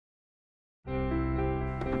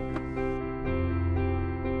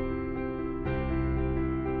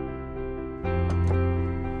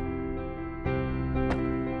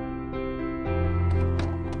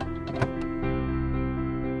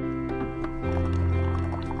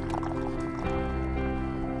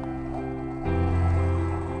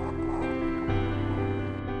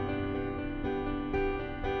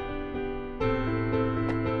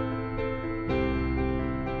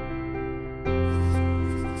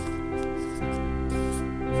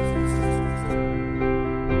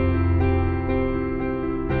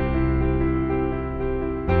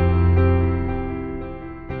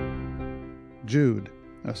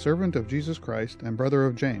a servant of Jesus Christ and brother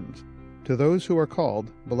of James, to those who are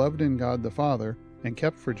called, beloved in God the Father, and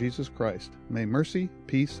kept for Jesus Christ, may mercy,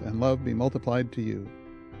 peace, and love be multiplied to you.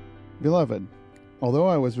 Beloved, although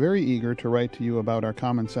I was very eager to write to you about our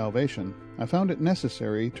common salvation, I found it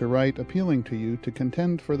necessary to write appealing to you to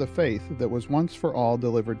contend for the faith that was once for all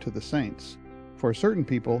delivered to the saints. For certain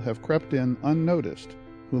people have crept in unnoticed,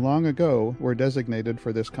 who long ago were designated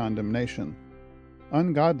for this condemnation.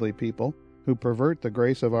 Ungodly people, who pervert the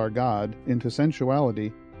grace of our God into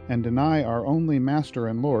sensuality and deny our only Master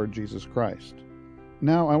and Lord Jesus Christ.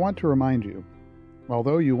 Now I want to remind you,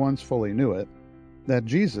 although you once fully knew it, that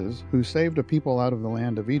Jesus, who saved a people out of the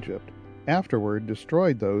land of Egypt, afterward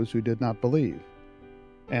destroyed those who did not believe.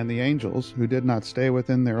 And the angels, who did not stay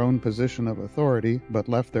within their own position of authority, but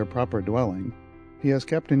left their proper dwelling, he has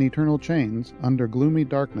kept in eternal chains under gloomy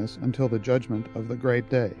darkness until the judgment of the great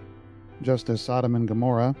day. Just as Sodom and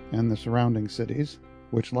Gomorrah and the surrounding cities,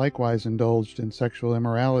 which likewise indulged in sexual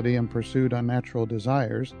immorality and pursued unnatural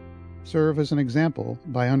desires, serve as an example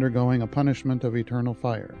by undergoing a punishment of eternal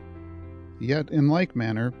fire. Yet in like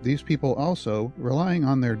manner these people also, relying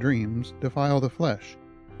on their dreams, defile the flesh,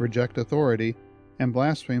 reject authority, and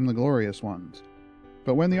blaspheme the glorious ones.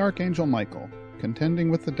 But when the archangel Michael, contending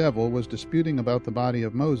with the devil, was disputing about the body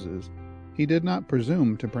of Moses, he did not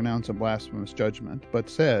presume to pronounce a blasphemous judgment, but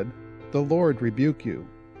said, "The Lord rebuke you."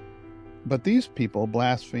 But these people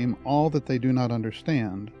blaspheme all that they do not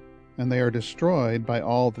understand, and they are destroyed by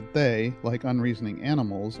all that they, like unreasoning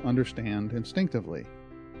animals, understand instinctively.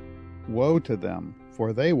 Woe to them,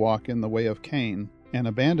 for they walk in the way of Cain, and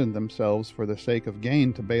abandoned themselves for the sake of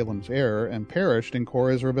gain to Balaam's error, and perished in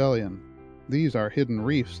Korah's rebellion. These are hidden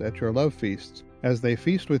reefs at your love feasts, as they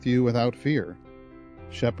feast with you without fear.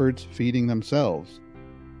 Shepherds feeding themselves.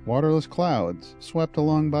 Waterless clouds, swept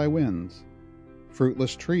along by winds.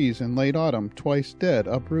 Fruitless trees in late autumn, twice dead,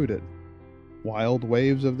 uprooted. Wild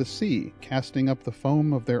waves of the sea, casting up the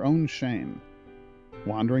foam of their own shame.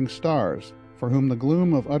 Wandering stars, for whom the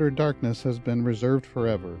gloom of utter darkness has been reserved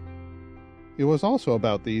forever. It was also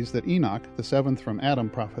about these that Enoch, the seventh from Adam,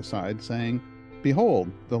 prophesied, saying,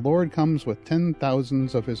 "Behold, the Lord comes with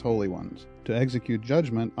 10,000s of his holy ones, to execute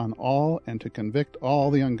judgment on all and to convict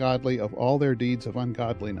all the ungodly of all their deeds of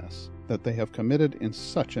ungodliness, that they have committed in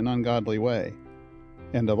such an ungodly way,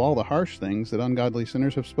 and of all the harsh things that ungodly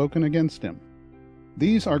sinners have spoken against him.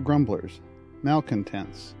 These are grumblers,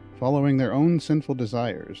 malcontents, following their own sinful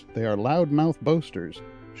desires. They are loud-mouthed boasters,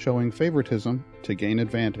 showing favoritism to gain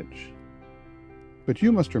advantage." But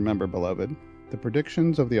you must remember, beloved, the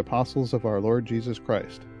predictions of the apostles of our Lord Jesus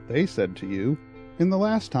Christ. They said to you, "In the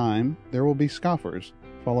last time there will be scoffers,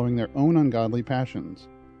 following their own ungodly passions."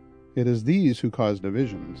 It is these who cause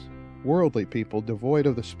divisions, worldly people devoid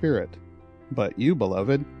of the Spirit. But you,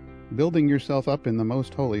 beloved, building yourself up in the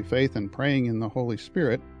most holy faith and praying in the Holy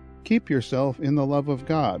Spirit, keep yourself in the love of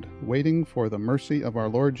God, waiting for the mercy of our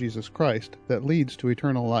Lord Jesus Christ that leads to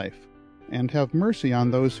eternal life. And have mercy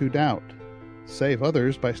on those who doubt. Save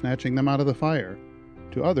others by snatching them out of the fire.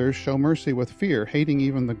 To others show mercy with fear, hating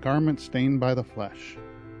even the garment stained by the flesh.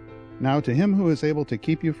 Now to him who is able to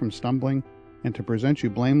keep you from stumbling, and to present you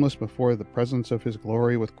blameless before the presence of his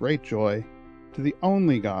glory with great joy, to the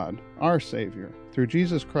only God, our Savior, through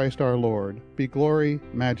Jesus Christ our Lord, be glory,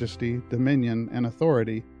 majesty, dominion, and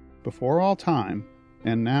authority, before all time,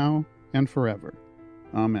 and now, and forever.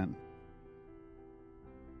 Amen.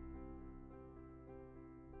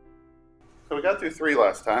 So we got through 3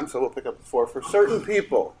 last time, so we'll pick up 4. For certain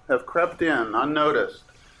people have crept in unnoticed,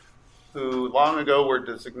 who long ago were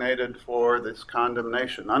designated for this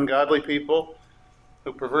condemnation. Ungodly people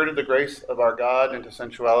who perverted the grace of our God into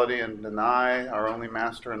sensuality and deny our only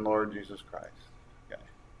Master and Lord Jesus Christ. Okay.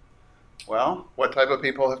 Well, what type of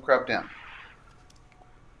people have crept in?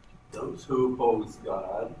 Those who oppose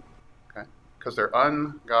God. Okay, because they're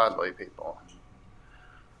ungodly people.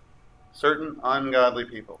 Certain ungodly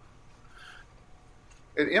people.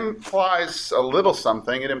 It implies a little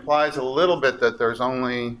something. It implies a little bit that there's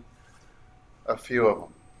only a few of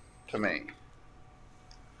them, to me.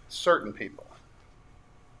 Certain people.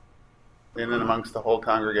 In and amongst the whole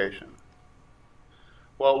congregation.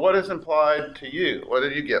 Well, what is implied to you? What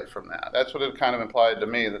did you get from that? That's what it kind of implied to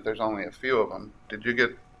me, that there's only a few of them. Did you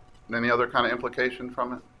get any other kind of implication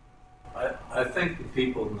from it? I think the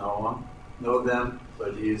people know them,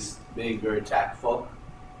 but he's being very tactful.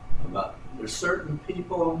 But there's certain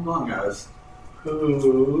people among us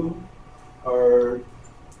who are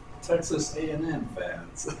Texas A&M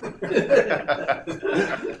fans.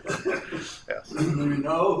 Yes. You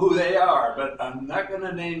know who they are, but I'm not going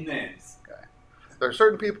to name names. Okay. There are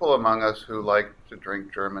certain people among us who like to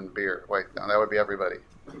drink German beer. Wait, no, that would be everybody.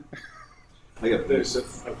 I got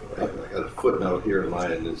a footnote here in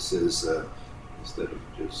mine that says, instead of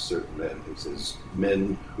just certain men, it says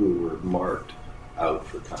men who were marked out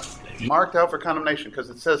for condemnation. Marked out for condemnation,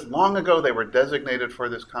 because it says long ago they were designated for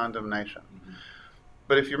this condemnation. Mm-hmm.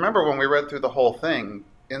 But if you remember when we read through the whole thing,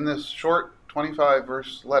 in this short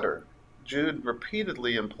 25-verse letter, Jude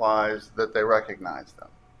repeatedly implies that they recognize them,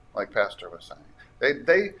 like Pastor was saying.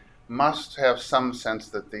 They must have some sense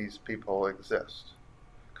that these people exist.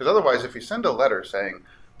 Because otherwise, if you send a letter saying,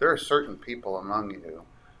 there are certain people among you,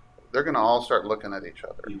 they're going to all start looking at each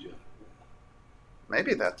other.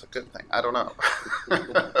 Maybe that's a good thing. I don't know.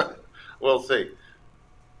 We'll see.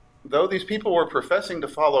 Though these people were professing to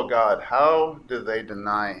follow God, how do they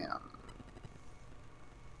deny him?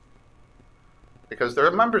 Because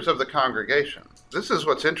they're members of the congregation. This is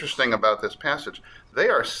what's interesting about this passage. They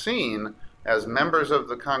are seen as members of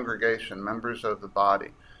the congregation, members of the body.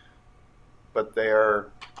 But they've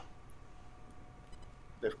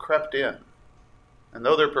crept in. And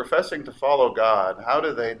though they're professing to follow God, how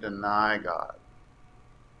do they deny God?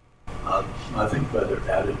 I think by their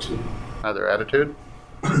attitude. By their attitude?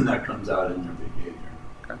 That comes out in their behavior.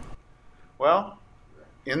 Okay. Well,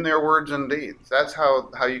 in their words and deeds. That's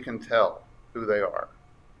how you can tell who they are.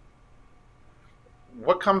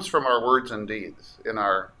 What comes from our words and deeds in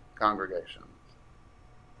our congregation,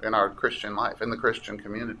 in our Christian life, in the Christian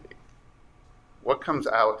community? What comes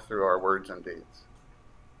out through our words and deeds?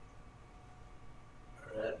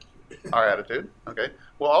 Our attitude, okay.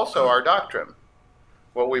 Well, also our doctrine.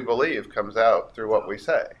 What we believe comes out through what we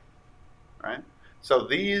say, right? So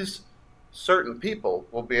these certain people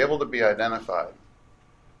will be able to be identified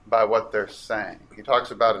by what they're saying. He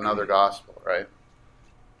talks about another gospel, right?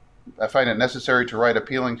 I find it necessary to write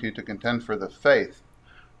appealing to you to contend for the faith.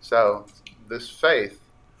 So this faith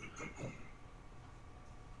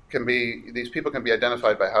these people can be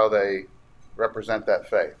identified by how they represent that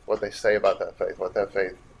faith, what they say about that faith, what that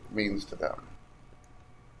faith means to them.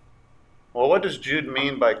 Well, what does Jude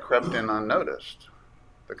mean by crept in unnoticed?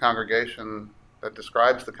 The congregation, that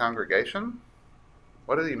describes the congregation?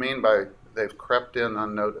 What does he mean by they've crept in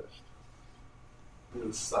unnoticed?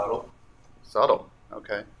 It's subtle. Subtle,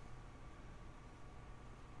 okay.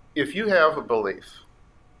 If you have a belief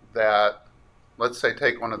that, let's say,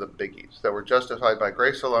 take one of the biggies, that we're justified by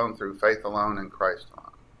grace alone, through faith alone, in Christ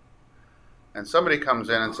alone, and somebody comes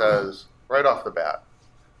in and says, right off the bat,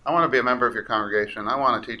 I want to be a member of your congregation, I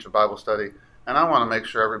want to teach a Bible study, and I want to make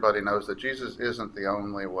sure everybody knows that Jesus isn't the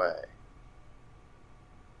only way.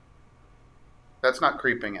 That's not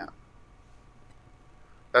creeping in.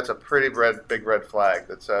 That's a pretty big red flag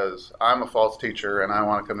that says, I'm a false teacher and I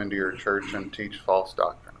want to come into your church and teach false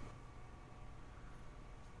doctrine.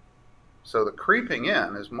 So the creeping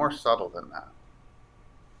in is more subtle than that.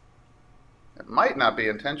 It might not be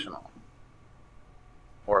intentional,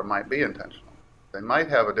 or it might be intentional. They might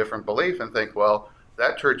have a different belief and think, well,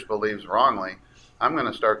 that church believes wrongly. I'm going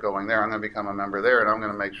to start going there. I'm going to become a member there, and I'm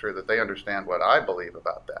going to make sure that they understand what I believe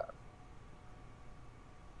about that.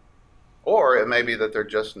 Or it may be that they're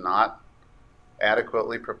just not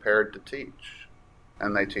adequately prepared to teach,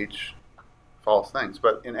 and they teach false things.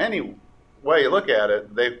 But in any way you look at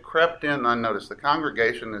it, they've crept in unnoticed. The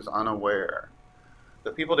congregation is unaware.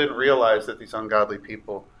 The people didn't realize that these ungodly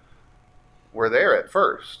people were there at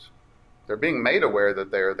first. They're being made aware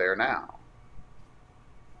that they're there now.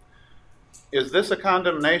 Is this a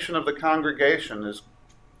condemnation of the congregation? Is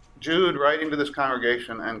Jude writing to this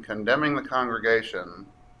congregation and condemning the congregation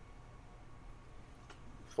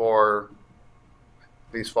for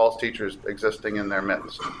these false teachers existing in their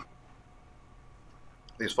midst?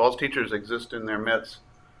 These false teachers exist in their midst,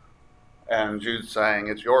 and Jude's saying,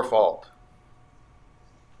 it's your fault.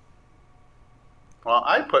 Well,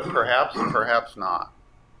 I put perhaps and perhaps not.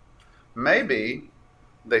 Maybe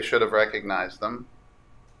they should have recognized them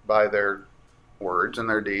by their words and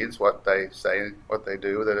their deeds, what they say, what they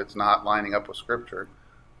do, that it's not lining up with Scripture.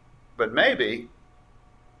 But maybe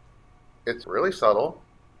it's really subtle,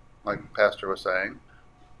 like Pastor was saying.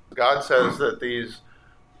 God says that these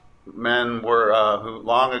men were who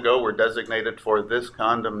long ago were designated for this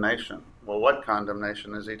condemnation. Well, what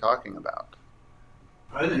condemnation is he talking about?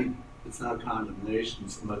 I think it's not condemnation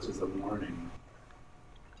so much as a warning.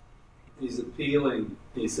 He's appealing,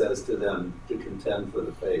 he says to them, to contend for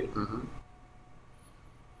the faith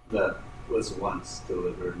that was once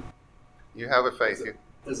delivered. You have a faith.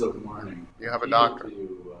 As a warning. You have a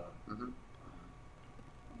doctrine.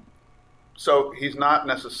 So he's not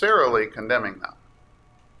necessarily condemning them.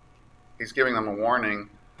 He's giving them a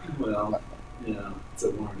warning. Well, yeah, it's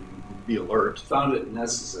a warning. be alert. Found it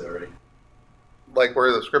necessary. Like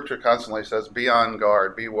where the scripture constantly says, be on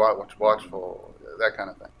guard, be watchful, that kind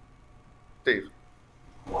of thing. Steve?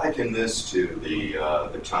 Liken this to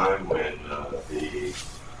the time when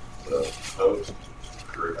the Pope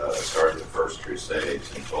started the first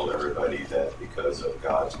Crusades and told everybody that because of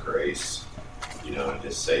God's grace, and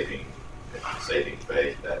His saving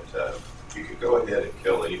faith, that you could go ahead and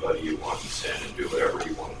kill anybody you want in sin and do whatever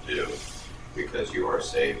you want to do because you are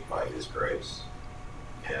saved by His grace.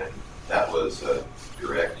 And that was a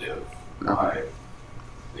directive by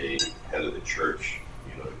the head of the church,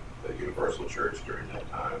 the universal church during that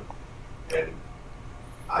time. And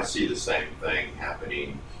I see the same thing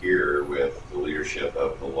happening here with the leadership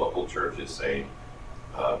of the local churches saying,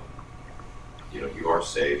 you are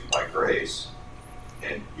saved by grace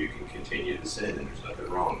and you can continue to sin and there's nothing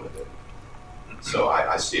wrong with it. So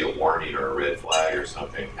I see a warning or a red flag or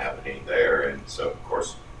something happening there. And so, of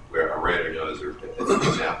course, where I read as an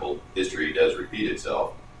example, history does repeat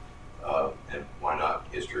itself. And why not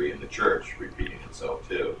history in the church repeating itself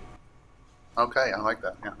too? Okay, I like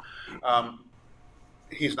that, yeah.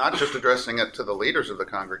 He's not just addressing it to the leaders of the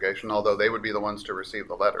congregation, although they would be the ones to receive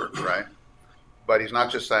the letter, right? But he's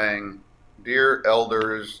not just saying, dear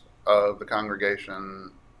elders of the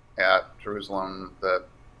congregation at Jerusalem that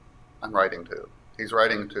I'm writing to. He's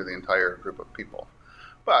writing to the entire group of people.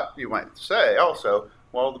 But you might say also,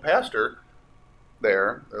 well, the pastor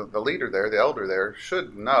there, the leader there, the elder there,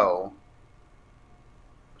 should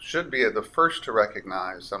be the first to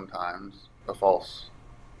recognize sometimes a false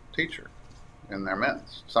teacher in their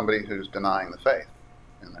midst, somebody who's denying the faith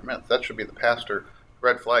in their midst. That should be the pastor.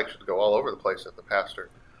 Red flag should go all over the place if the pastor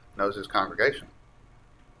knows his congregation.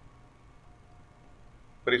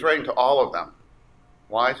 But he's writing to all of them.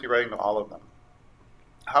 Why is he writing to all of them?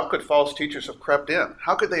 How could false teachers have crept in?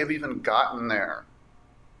 How could they have even gotten there?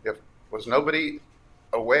 Was nobody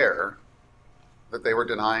aware that they were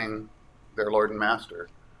denying their Lord and Master,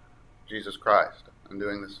 Jesus Christ, and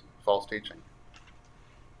doing this false teaching?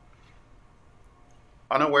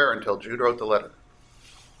 Unaware until Jude wrote the letter.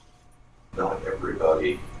 Not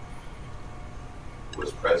everybody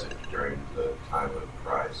was present during the time of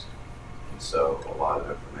Christ. And so a lot of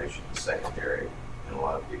information is secondary, and a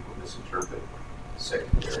lot of people misinterpret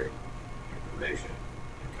secondary information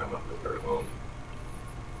and come up with their own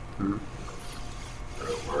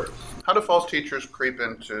words. How do false teachers creep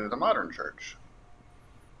into the modern church?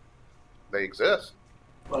 They exist.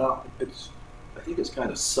 Well, I think it's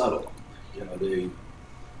kind of subtle.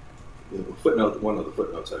 Footnote, one of the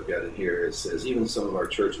footnotes I've got in here, it says, even some of our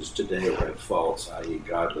churches today have false, i.e.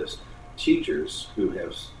 godless, teachers who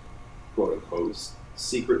have, quote unquote,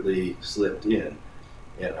 secretly slipped in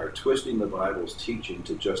and are twisting the Bible's teaching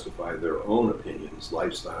to justify their own opinions,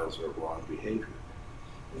 lifestyles, or wrong behavior.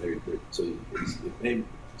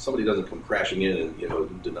 Somebody doesn't come crashing in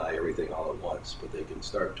and deny everything all at once, but they can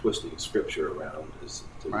start twisting Scripture around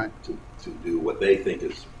to do what they think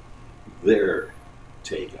is their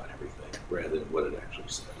take on everything, rather than what it actually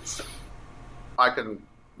says. I can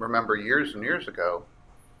remember years and years ago,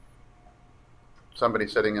 somebody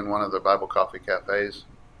sitting in one of the Bible coffee cafes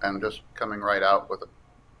and just coming right out with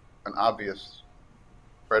an obvious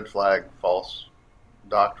red flag false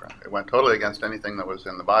doctrine. It went totally against anything that was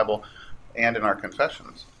in the Bible and in our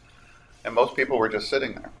confessions. And most people were just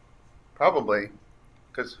sitting there. Probably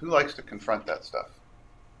because who likes to confront that stuff?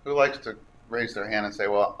 Who likes to raise their hand and say,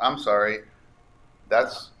 well, I'm sorry,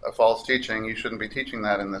 that's a false teaching. You shouldn't be teaching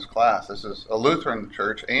that in this class. This is a Lutheran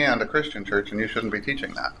church and a Christian church, and you shouldn't be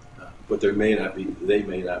teaching that. But they may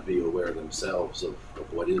not be aware themselves of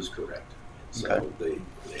what is correct. So okay.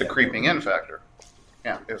 The creeping in factor.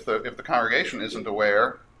 Yeah, if the congregation isn't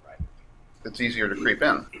aware, it's easier to creep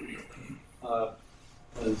in. I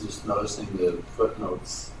was just noticing the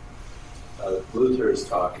footnotes Luther is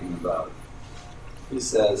talking about. He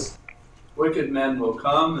says, wicked men will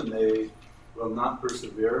come and they will not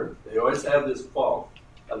persevere. They always have this fault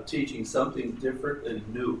of teaching something different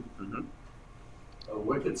and new. Mm-hmm. A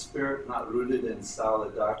wicked spirit not rooted in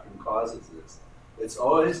solid doctrine causes this. It's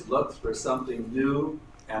always looked for something new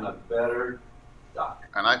and a better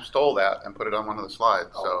doctrine. And I stole that and put it on one of the slides,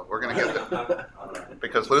 so we're going to get that.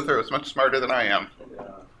 Because Luther was much smarter than I am. Yeah.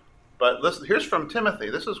 But listen, here's from Timothy.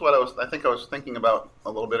 This is what I think I was thinking about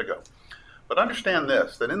a little bit ago. But understand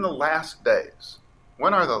this, that in the last days,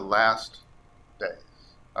 when are the last days?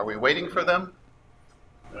 Are we waiting for them?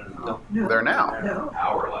 No. They're now. No.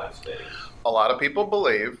 Our last days. A lot of people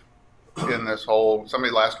believe in this whole,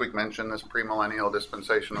 somebody last week mentioned this premillennial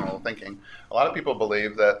dispensational thinking. A lot of people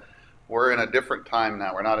believe that we're in a different time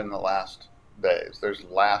now. We're not in the last days. There's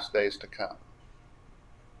last days to come.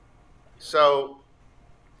 So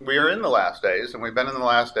we are in the last days, and we've been in the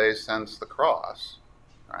last days since the cross,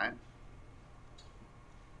 right?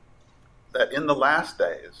 That in the last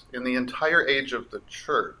days, in the entire age of the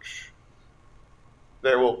church,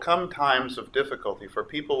 there will come times of difficulty, for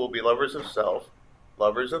people will be lovers of self,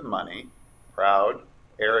 lovers of money, proud,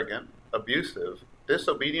 arrogant, abusive,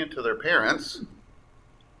 disobedient to their parents,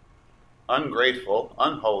 ungrateful,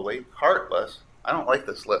 unholy, heartless. I don't like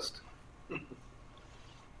this list.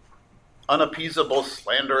 Unappeasable,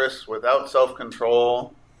 slanderous, without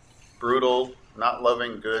self-control, brutal, not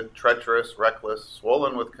loving good, treacherous, reckless,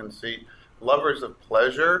 swollen with conceit, lovers of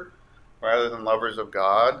pleasure rather than lovers of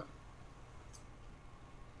God,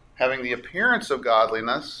 having the appearance of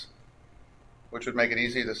godliness, which would make it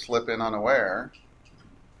easy to slip in unaware,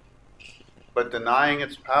 but denying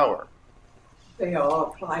its power. They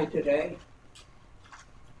all apply today.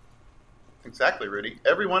 Exactly, Rudy.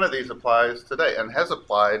 Every one of these applies today and has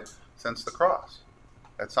applied since the cross.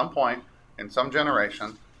 At some point, in some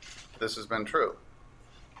generation, this has been true.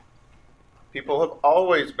 People have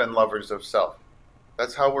always been lovers of self.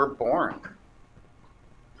 That's how we're born.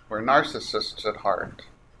 We're narcissists at heart.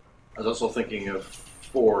 I was also thinking of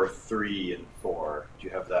 4, 3, and 4. Do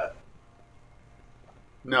you have that?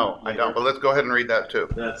 No, I don't, but let's go ahead and read that too.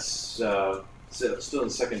 That's still in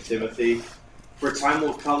 2 Timothy. For a time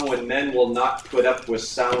will come when men will not put up with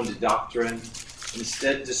sound doctrine.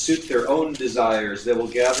 Instead, to suit their own desires, they will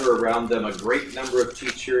gather around them a great number of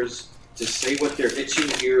teachers to say what their itching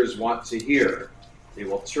ears want to hear. They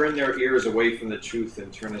will turn their ears away from the truth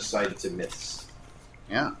and turn aside to myths.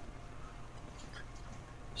 Yeah.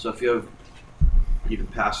 So if you have even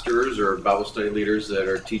pastors or Bible study leaders that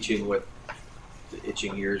are teaching what the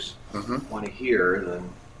itching ears want to hear,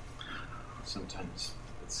 then sometimes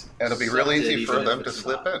it'll be real easy for them to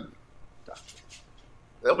slip in.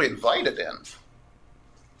 They'll be invited in.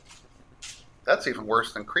 That's even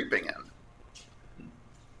worse than creeping in.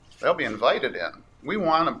 They'll be invited in. We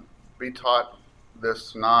want to be taught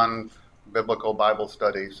this non-biblical Bible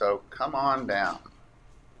study, so come on down.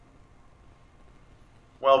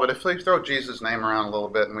 Well, but if we throw Jesus' name around a little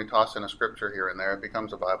bit and we toss in a scripture here and there, it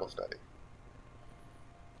becomes a Bible study.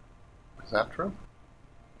 Is that true?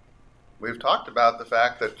 We've talked about the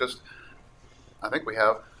fact that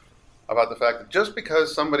just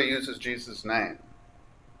because somebody uses Jesus' name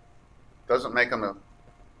doesn't make them a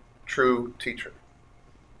true teacher.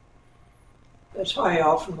 That's why I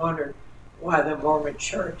often wondered why the Mormon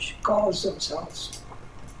Church calls themselves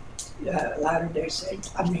Latter-day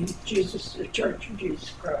Saints. Jesus, the Church of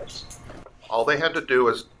Jesus Christ. All they had to do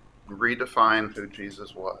was redefine who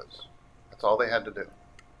Jesus was. That's all they had to do.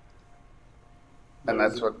 And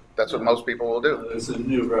that's what most people will do. There's a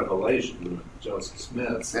new revelation with Joseph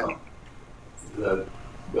Smith. So that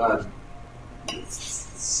God's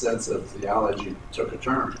sense of theology took a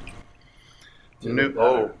turn.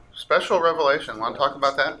 Special revelation. Want to talk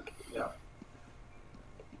about that? Yeah.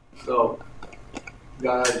 So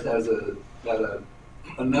God has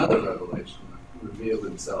another revelation, revealed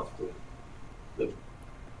himself to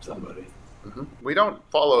somebody. Mm-hmm. We don't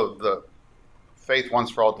follow the faith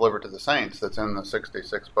once for all delivered to the saints that's in the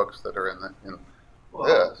 66 books that are in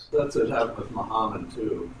this. That's what happened with Muhammad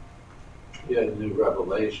too. He had a new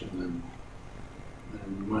revelation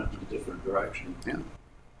and went in a different direction. Yeah.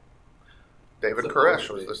 David Koresh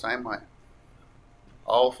was the same way.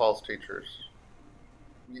 All false teachers.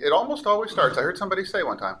 It almost always starts. I heard somebody say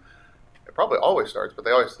one time, it probably always starts, but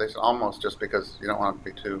they say almost just because you don't want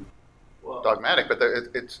to be too dogmatic. But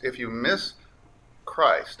it's if you miss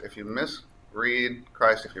Christ, if you misread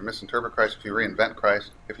Christ, if you misinterpret Christ, if you reinvent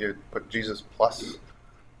Christ, if you put Jesus plus,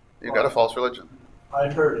 you've got a false religion. I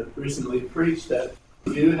heard it recently preached that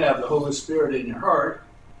if you have the Holy Spirit in your heart,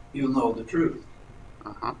 you'll know the truth.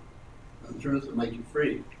 Uh-huh. And the truth will make you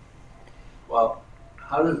free. Well,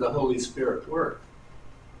 how does the Holy Spirit work?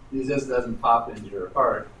 He just doesn't pop into your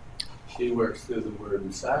heart. He works through the Word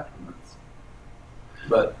and sacraments.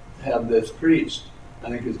 But to have this preached, I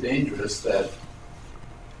think is dangerous, that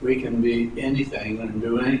we can be anything and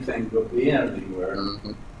do anything but be anywhere.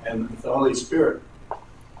 Mm-hmm. And if the Holy Spirit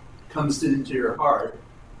comes into your heart,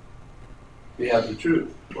 you have the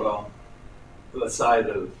truth. Well, the side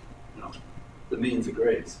of the means of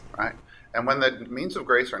grace. Right. And when the means of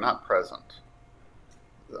grace are not present,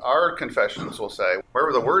 our confessions will say,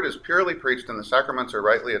 wherever the word is purely preached and the sacraments are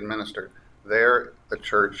rightly administered, there the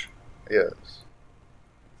church is.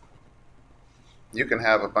 You can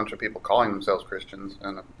have a bunch of people calling themselves Christians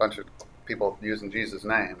and a bunch of people using Jesus'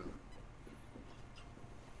 name.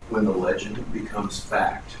 When the legend becomes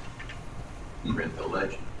fact, print the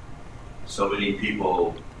legend. So many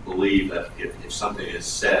people believe that if something is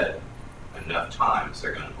said, enough times,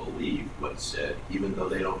 they're going to believe what's said, even though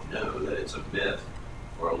they don't know that it's a myth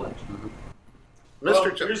or a legend. Well,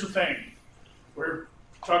 here's the thing. We're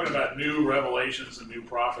talking about new revelations and new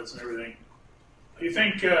prophets and everything. Do you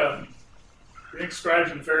think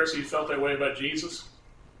scribes and Pharisees felt that way about Jesus?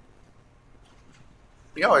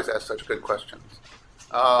 You always ask such good questions.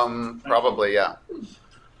 Probably, yeah.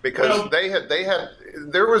 Because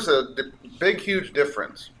there was a big, huge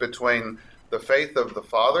difference between the faith of the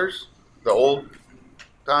fathers, the Old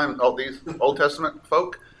Testament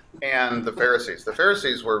folk, and the Pharisees. The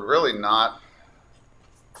Pharisees were really not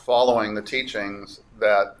following the teachings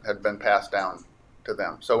that had been passed down to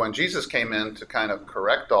them. So when Jesus came in to kind of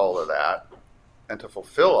correct all of that and to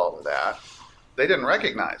fulfill all of that, they didn't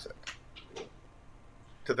recognize it.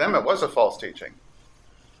 To them, it was a false teaching.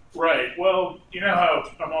 Right. Well, you know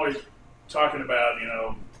how I'm always talking about,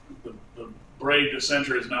 the brave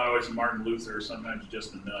dissenter is not always a Martin Luther, sometimes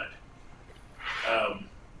just a nut.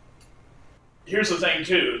 Here's the thing,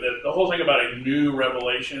 too, that the whole thing about a new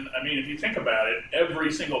revelation, I mean, if you think about it,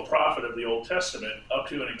 every single prophet of the Old Testament, up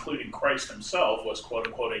to and including Christ himself, was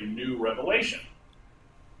quote-unquote a new revelation.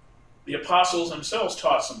 The apostles themselves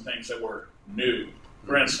taught some things that were new.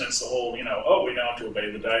 For instance, the whole, we now have to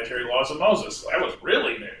obey the dietary laws of Moses. That was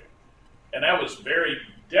really new. And that was very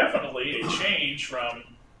definitely a change from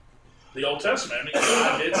the Old Testament. I mean,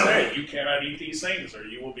 God did say, you cannot eat these things or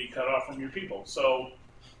you will be cut off from your people. So,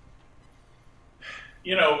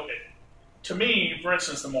 to me, for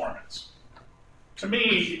instance, the Mormons, to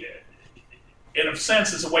me, in a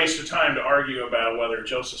sense, it's a waste of time to argue about whether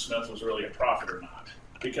Joseph Smith was really a prophet or not.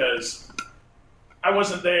 Because I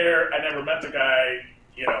wasn't there, I never met the guy,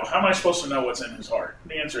 how am I supposed to know what's in his heart?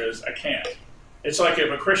 The answer is, I can't. It's like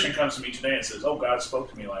if a Christian comes to me today and says, oh, God spoke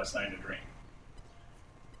to me last night in a dream.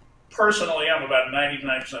 Personally, I'm about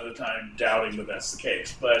 99% of the time doubting that that's the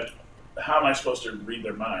case, but how am I supposed to read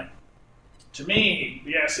their mind? To me,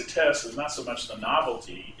 the acid test is not so much the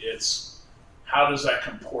novelty, it's how does that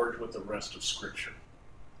comport with the rest of Scripture?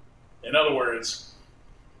 In other words,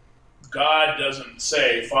 God doesn't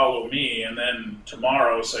say, follow me, and then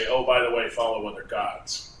tomorrow say, oh, by the way, follow other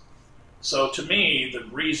gods. So to me, the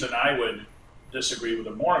reason I would disagree with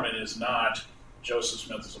a Mormon is not Joseph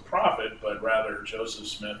Smith is a prophet, but rather Joseph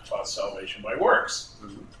Smith taught salvation by works.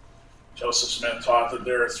 Mm-hmm. Joseph Smith taught that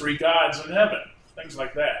there are 3 gods in heaven, things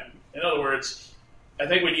like that. In other words, I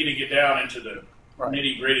think we need to get down into the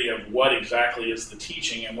nitty-gritty of what exactly is the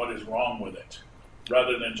teaching and what is wrong with it,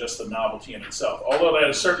 rather than just the novelty in itself. Although that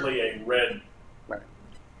is certainly a red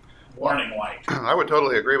warning light. I would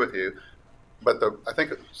totally agree with you, but I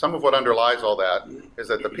think some of what underlies all that is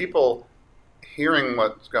that the people hearing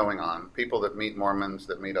what's going on, people that meet Mormons,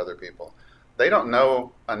 that meet other people, they don't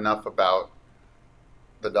know enough about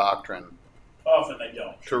the doctrine. Often they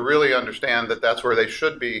don't. To really understand that that's where they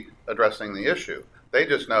should be addressing the issue. They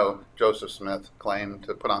just know Joseph Smith claimed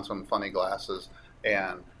to put on some funny glasses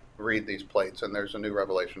and read these plates, and there's a new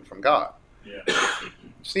revelation from God. Yeah.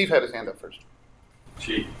 Steve had his hand up first.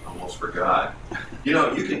 Gee, almost forgot. You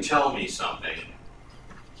can tell me something,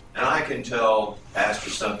 and I can tell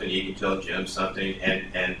Pastor something, you can tell Jim something,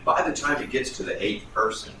 and by the time it gets to the 8th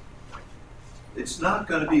person, it's not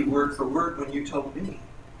going to be word for word when you told me.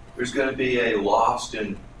 There's going to be a lost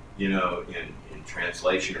in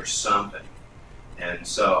translation or something. And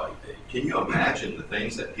so, can you imagine the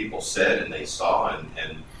things that people said and they saw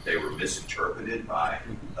and they were misinterpreted by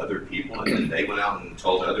other people, and then they went out and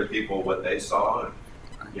told other people what they saw? And,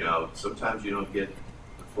 sometimes you don't get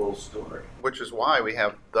the full story. Which is why we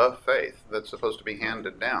have the faith that's supposed to be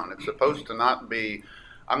handed down. It's supposed to not be,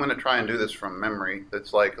 I'm going to try and do this from memory.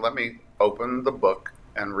 It's like, let me open the book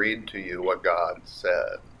and read to you what God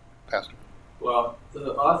said. Pastor? Well,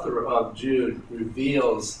 the author of Jude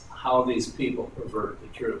reveals how these people pervert the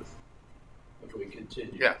truth. If we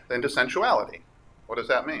continue. Yeah, into sensuality. What does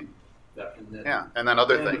that mean? And then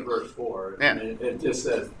other things. Verse 4, yeah. It just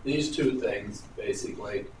says these 2 things,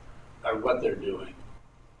 basically, are what they're doing.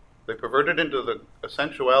 They perverted into the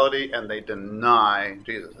sensuality and they deny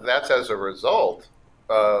Jesus. That's as a result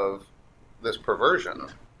of this perversion.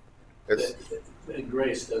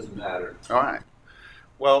 Grace doesn't matter. All right.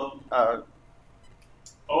 Well, I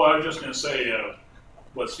was just going to say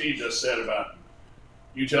what Steve just said about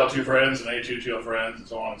you tell 2 friends and they 2 tell friends and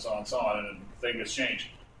so on and so on and so on, and the thing gets changed.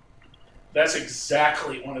 That's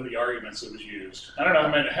exactly one of the arguments that was used. I don't know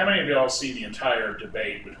how many of y'all see the entire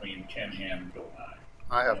debate between Ken Ham and Bill Nye.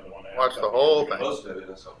 I have watched the whole thing. Most of it,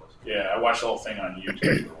 that's almost. Yeah, I watched the whole thing on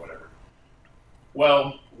YouTube or whatever.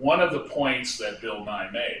 Well, one of the points that Bill Nye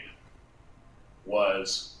made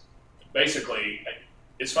was basically,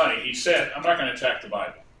 it's funny, he said, I'm not going to attack the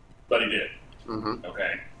Bible. But he did. Mm-hmm.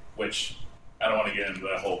 Okay? Which, I don't want to get into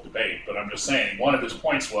that whole debate, but I'm just saying, one of his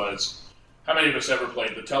points was, how many of us ever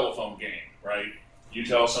played the telephone game, right? You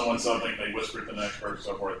tell someone something, they whisper it to the next person,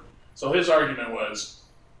 so forth. So his argument was,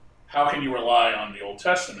 how can you rely on the Old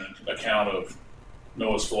Testament account of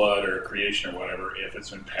Noah's flood or creation or whatever if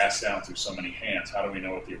it's been passed down through so many hands? How do we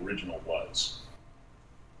know what the original was?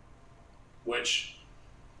 Which,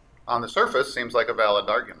 on the surface, seems like a valid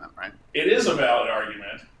argument, right? it is a valid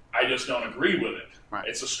argument. I just don't agree with it. Right.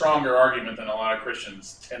 It's a stronger argument than a lot of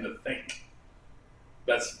Christians tend to think.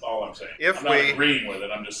 That's all I'm saying. I'm not agreeing with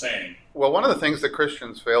it. I'm just saying. Well, one of the things that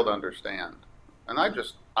Christians fail to understand, and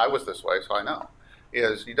I was this way, so I know,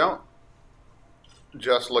 is you don't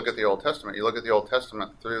just look at the Old Testament. You look at the Old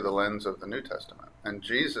Testament through the lens of the New Testament. And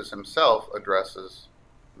Jesus himself addresses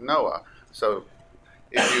Noah. So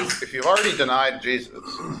if you've already denied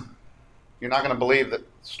Jesus, you're not going to believe the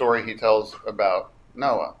story he tells about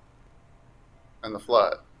Noah and the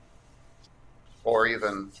flood, or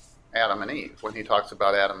even Adam and Eve, when he talks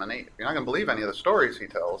about Adam and Eve. You're not going to believe any of the stories he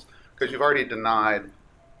tells because you've already denied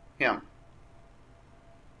him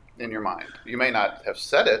in your mind. You may not have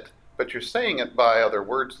said it, but you're saying it by other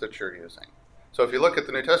words that you're using. So if you look at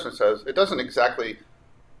the New Testament, it says, it doesn't exactly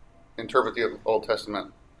interpret the Old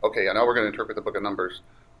Testament. Okay, I know we're going to interpret the book of Numbers,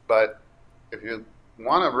 but if you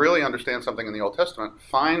want to really understand something in the Old Testament,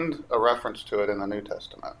 find a reference to it in the New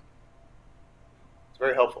Testament. It's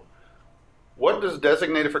very helpful. What does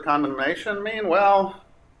designated for condemnation mean? Well,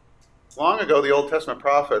 long ago the Old Testament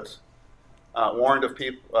prophets warned of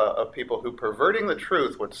people who, perverting the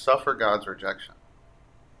truth, would suffer God's rejection.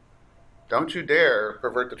 Don't you dare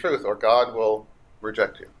pervert the truth, or God will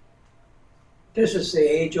reject you. This is the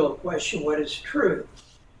age-old question, what is truth?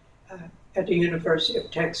 At the University of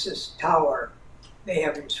Texas Tower, they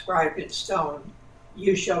have inscribed in stone,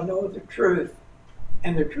 you shall know the truth,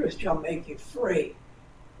 and the truth shall make you free.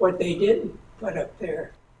 What they didn't put up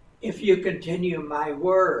there, if you continue my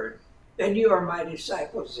word, then you are my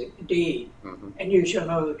disciples indeed, and you shall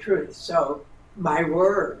know the truth. So my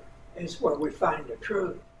word is where we find the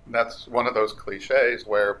truth. That's one of those cliches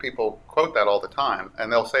where people quote that all the time,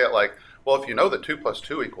 and they'll say it like, well, if you know that 2 +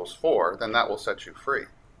 2 = 4, then that will set you free.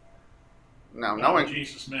 Now, knowing what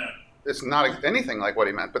Jesus meant. It's not anything like what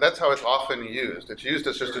he meant, but that's how it's often used. It's used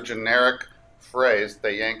as just a generic phrase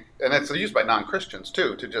they yank, and it's used by non-Christians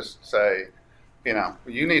too, to just say,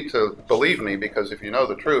 you need to believe me because if you know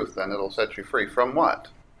the truth, then it'll set you free. From what?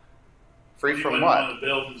 Free from what? One of the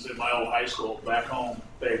buildings in my old high school back home,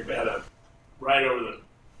 they had right over the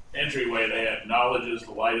entryway, they had knowledge is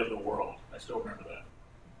the light of the world. I still remember that.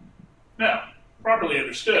 Now, properly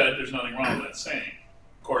understood, there's nothing wrong with that saying.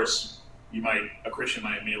 Of course, a Christian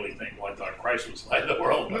might immediately think, well, I thought Christ was the light of the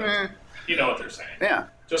world, but you know what they're saying. Yeah.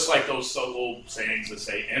 Just like those old sayings that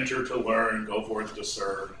say, enter to learn, go forth to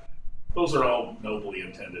serve. Those are all nobly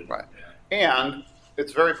intended. Right. Yeah. And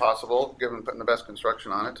it's very possible, given putting the best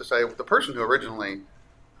construction on it, to say the person who originally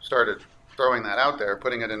started throwing that out there,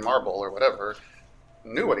 putting it in marble or whatever,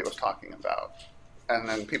 knew what he was talking about. And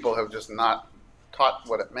then people have just not taught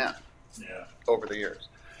what it meant over the years.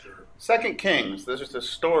 Sure. 2 Kings, there's just a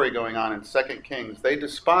story going on in 2 Kings. They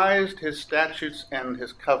despised his statutes and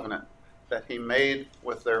his covenant that he made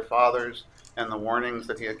with their fathers and the warnings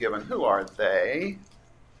that he had given. Who are they?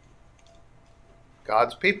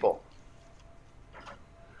 God's people.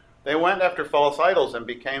 They went after false idols and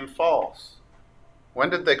became false. When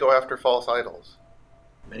did they go after false idols?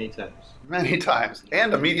 Many times. Many times.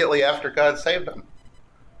 And immediately after God saved them.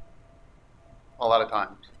 A lot of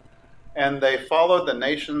times. And they followed the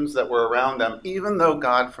nations that were around them, even though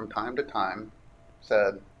God from time to time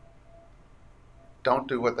said, don't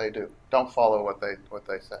do what they do. Don't follow what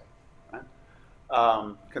they say.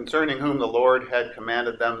 Right? Concerning whom the Lord had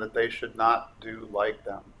commanded them that they should not do like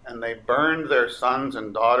them. And they burned their sons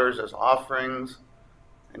and daughters as offerings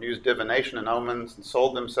and used divination and omens and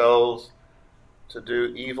sold themselves to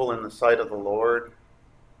do evil in the sight of the Lord.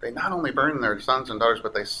 They not only burned their sons and daughters,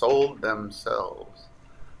 but they sold themselves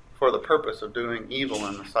for the purpose of doing evil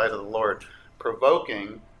in the sight of the Lord,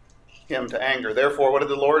 provoking him to anger. Therefore, what did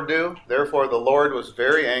the Lord do? Therefore, the Lord was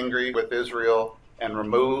very angry with Israel and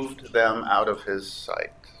removed them out of his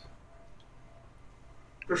sight.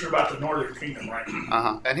 First about the northern kingdom, right?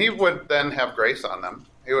 And he would then have grace on them.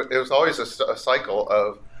 It was always a cycle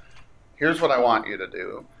of, here's what I want you to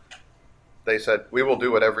do. They said, we will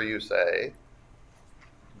do whatever you say.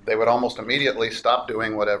 They would almost immediately stop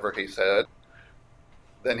doing whatever he said.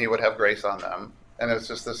 Then he would have grace on them. And it's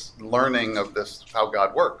just this learning of this, how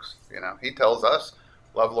God works. He tells us,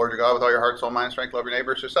 love the Lord your God with all your heart, soul, mind, strength, love your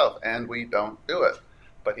neighbor as yourself. And we don't do it.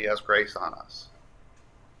 But he has grace on us.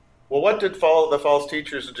 Well, what did the false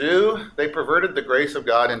teachers do? They perverted the grace of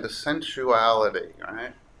God into sensuality,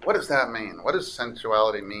 right? What does that mean? What does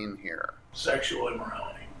sensuality mean here? Sexual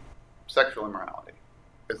immorality. Sexual immorality.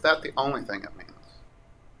 Is that the only thing it means?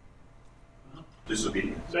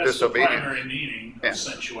 Disobedience. That's Disobedience. the primary meaning of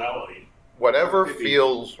sensuality. Whatever Could be-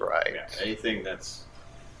 feels right. Yeah, anything that's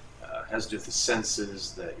has to do with the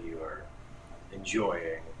senses that you are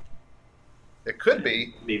enjoying, It could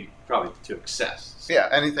be, maybe probably to excess. yeah,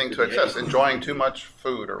 anything to Could be excess. anything. Enjoying too much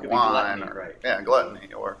food or Could be wine. gluttony, Or, right. Yeah, gluttony.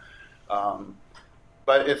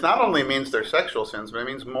 But it not only means their sexual sins, but it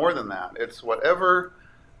means more than that. It's whatever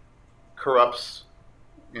corrupts,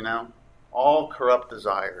 all corrupt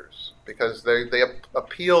desires, because they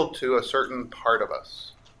appeal to a certain part of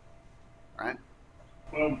us, right?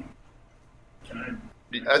 Well, can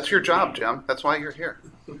That's your job, Jim. That's why you're here.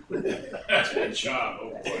 That's a good job. Oh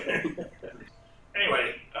boy.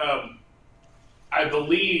 Anyway, I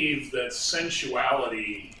believe that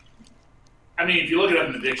sensuality. I mean, if you look it up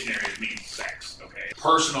in the dictionary, it means sex. Okay,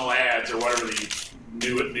 personal ads or whatever the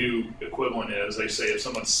new equivalent is. They say if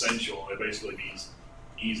someone's sensual, it basically means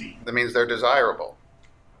easy. That means they're desirable.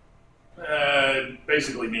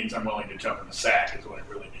 Basically means I'm willing to jump in the sack is what it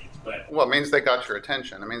really means. But Well, it means they got your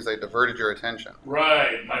attention. It means they diverted your attention.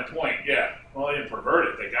 right, my point. Yeah. Well, they didn't pervert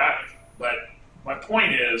it; they got it. But my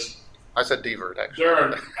point is. I said divert, actually.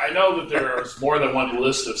 I know that there's more than one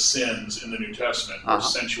list of sins in the New Testament where Uh-huh.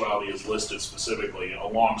 sensuality is listed specifically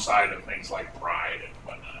alongside of things like pride and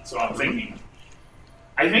whatnot. So I'm thinking,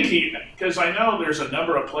 because I know there's a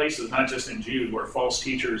number of places, not just in Jude, where false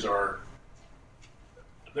teachers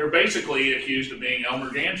they're basically accused of being Elmer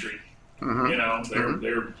Gantry. Mhm.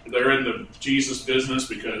 They're in the Jesus business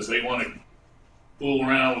because they want to fool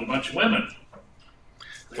around with a bunch of women.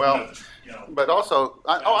 Well, but also,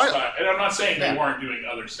 and I'm not saying they weren't doing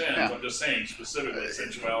other sins. Yeah. I'm just saying specifically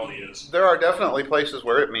sensuality is. there are definitely places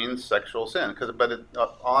where it means sexual sin.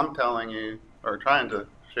 All I'm telling you, or trying to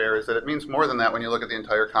share, is that it means more than that when you look at the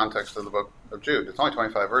entire context of the book of Jude. It's only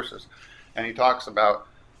 25 verses. And he talks about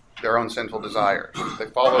their own sinful desires. They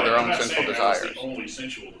follow their I'm own not sinful saying that was desires. the only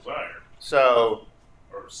sensual desire. So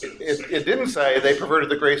Or it didn't say they perverted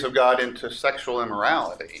the grace of God into sexual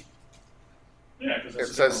immorality. Yeah, because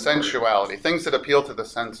It says sensuality, things that appeal to the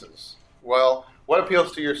senses. Well, what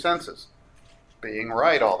appeals to your senses? Being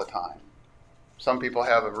right all the time. Some people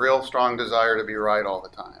have a real strong desire to be right all the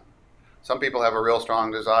time. Some people have a real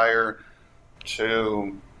strong desire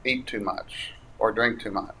to eat too much or drink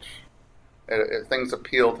too much. Things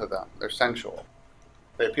appeal to them. They're sensual.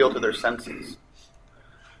 They appeal to their senses.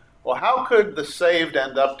 Well, how could the saved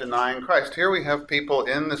end up denying Christ? Here we have people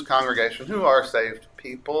in this congregation who are saved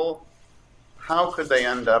people. How could they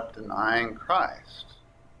end up denying Christ?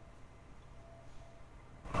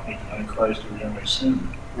 Denying Christ every time they sin.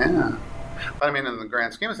 Yeah. I mean, in the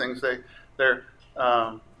grand scheme of things, they're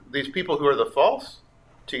these people who are the false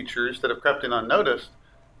teachers that have crept in unnoticed,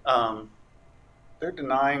 they're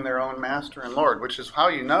denying their own master and Lord, which is how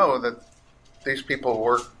you know that these people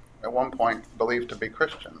were at one point believed to be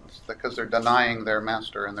Christians, because they're denying their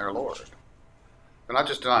master and their Lord. They're not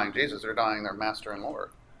just denying Jesus, they're denying their master and Lord.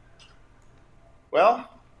 Well,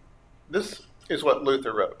 this is what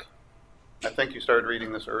Luther wrote. I think you started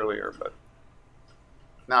reading this earlier, but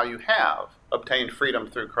now you have obtained freedom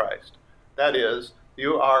through Christ. That is,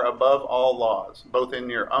 you are above all laws, both in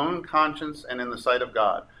your own conscience and in the sight of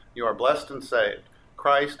God. You are blessed and saved.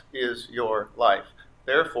 Christ is your life.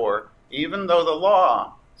 Therefore, even though the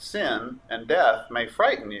law, sin, and death may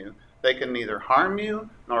frighten you, they can neither harm you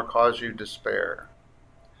nor cause you despair.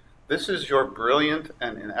 This is your brilliant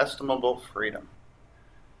and inestimable freedom.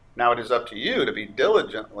 Now it is up to you to be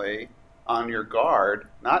diligently on your guard,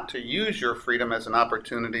 not to use your freedom as an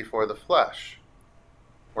opportunity for the flesh.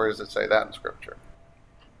 Where does it say that in Scripture?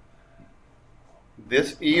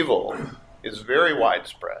 This evil is very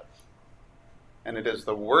widespread, and it is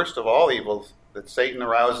the worst of all evils that Satan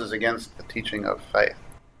arouses against the teaching of faith.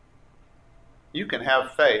 You can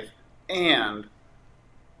have faith and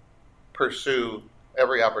pursue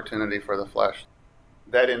every opportunity for the flesh.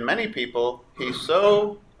 That in many people, he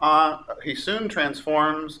soon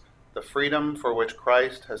transforms the freedom for which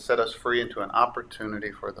Christ has set us free into an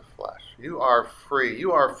opportunity for the flesh. You are free.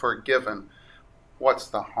 You are forgiven. What's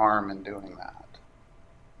the harm in doing that?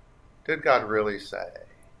 Did God really say?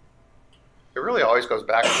 It really always goes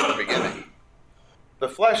back to the beginning. The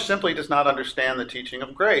flesh simply does not understand the teaching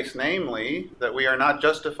of grace, namely, that we are not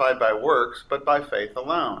justified by works, but by faith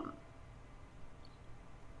alone.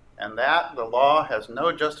 And that the law has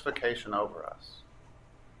no justification over us.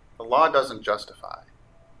 The law doesn't justify.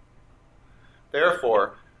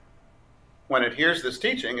 Therefore, when it hears this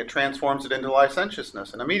teaching, it transforms it into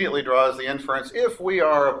licentiousness and immediately draws the inference, if we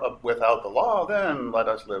are without the law, then let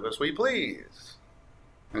us live as we please.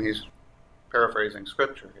 And he's paraphrasing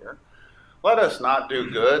scripture here. Let us not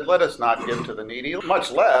do good, let us not give to the needy,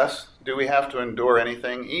 much less do we have to endure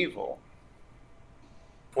anything evil.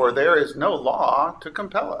 For there is no law to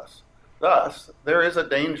compel us. Thus, there is a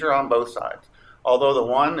danger on both sides. Although the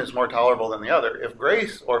one is more tolerable than the other, if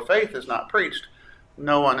grace or faith is not preached,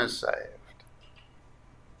 no one is saved.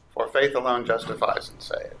 For faith alone justifies and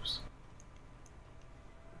saves.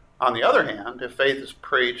 On the other hand, if faith is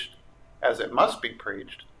preached as it must be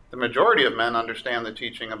preached, the majority of men understand the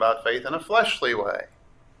teaching about faith in a fleshly way.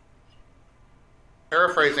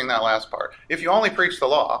 Paraphrasing that last part, if you only preach the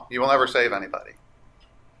law, you will never save anybody.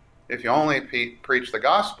 If you only preach the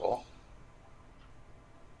gospel,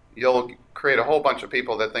 you'll create a whole bunch of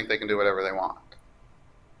people that think they can do whatever they want.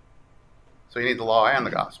 So you need the law and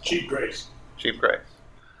the gospel. Cheap grace. Cheap grace.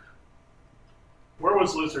 Where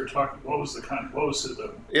was Luther talking? What was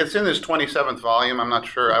the? It's in his 27th volume. I'm not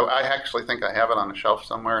sure. I actually think I have it on a shelf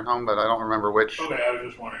somewhere at home, but I don't remember which. Okay, I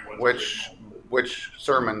was just wondering which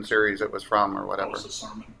sermon series it was from or whatever. What was the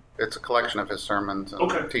sermon? It's a collection of his sermons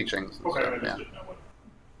and teachings. And okay, stuff, I just didn't know what.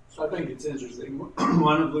 So I think it's interesting.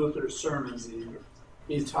 One of Luther's sermons,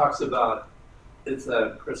 he talks about, it's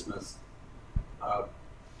Christmas,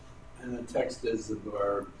 and the text is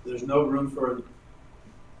where there's no room for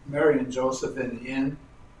Mary and Joseph in the inn.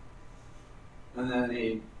 And then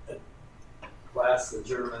he classed the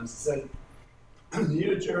Germans, said,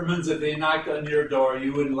 you Germans, if they knocked on your door,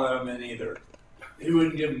 you wouldn't let them in either. You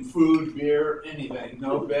wouldn't give them food, beer, anything,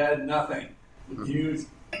 no bed, nothing. You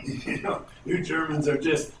Germans are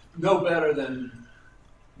just no better than,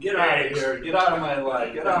 get out of here, get out of my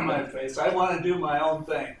life, get out of my face. I want to do my own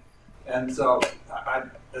thing. And so I,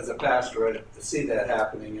 as a pastor, I see that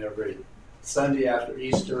happening every Sunday after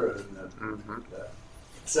Easter and the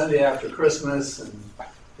Sunday after Christmas. And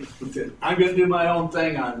I'm going to do my own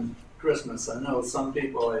thing on Christmas. I know some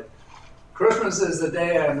people, Christmas is the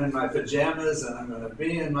day I'm in my pajamas and I'm going to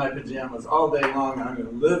be in my pajamas all day long and I'm going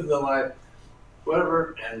to live the life,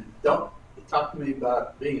 whatever, and don't talk to me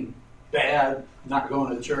about being bad, not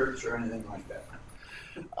going to church or anything like that.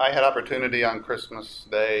 I had opportunity on Christmas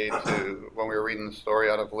Day when we were reading the story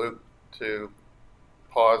out of Luke, to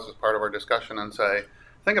pause as part of our discussion and say,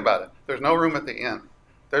 think about it. There's no room at the inn.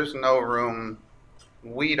 There's no room.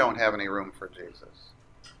 We don't have any room for Jesus.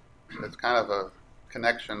 It's kind of a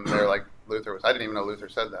connection there, like Luther was. I didn't even know Luther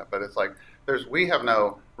said that, but it's like we have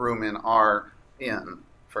no room in our inn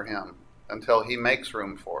for him until he makes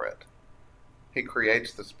room for it. He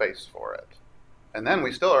creates the space for it. And then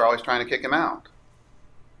we still are always trying to kick him out.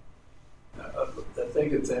 I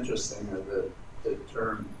think it's interesting, the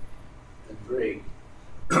term in Greek,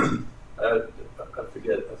 I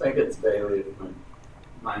forget, I think it's Bailey, if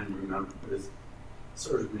my mind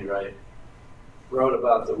serves me right, wrote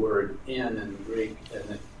about the word inn in Greek,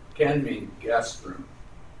 and it can mean guest room.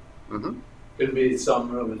 Mm-hmm. Could be some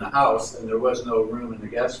room in the house, and there was no room in the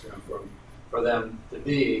guest room for them to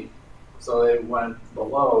be, so they went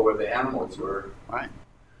below where the animals were. Right.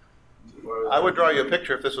 I would draw you a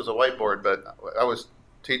picture if this was a whiteboard, but I was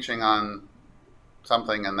teaching on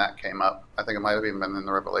something and that came up. I think it might have even been in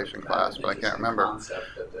the Revelation class, but I can't remember.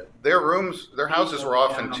 Their houses were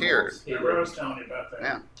often tiered. I was telling you about that.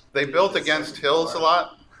 Yeah. They built against hills a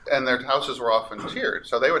lot, and their houses were often tiered.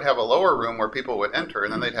 So they would have a lower room where people would enter,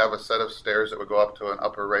 and then they'd have a set of stairs that would go up to an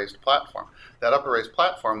upper raised platform. That upper raised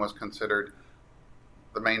platform was considered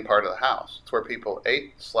the main part of the house. It's where people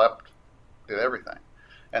ate, slept, did everything.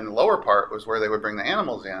 And the lower part was where they would bring the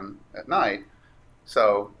animals in at night.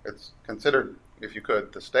 So it's considered, if you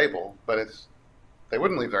could, the stable, but they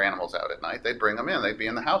wouldn't leave their animals out at night. They'd bring them in. They'd be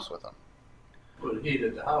in the house with them. Well, it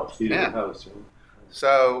heated the house.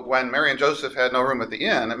 So when Mary and Joseph had no room at the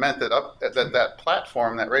inn, it meant that that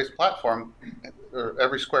platform, that raised platform,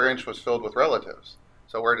 every square inch was filled with relatives.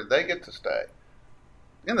 So where did they get to stay?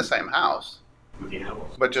 In the same house, with the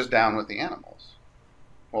animals, but just down with the animals.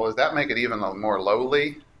 Well, does that make it even a more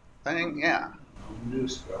lowly thing? Yeah. New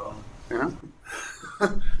straw. Yeah.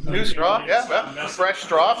 New straw? Yeah. Well, fresh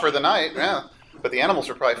straw for the night. Yeah. But the animals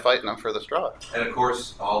are probably fighting them for the straw. and of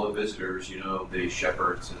course all the visitors, the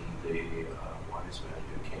shepherds and the wise men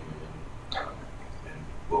who came in and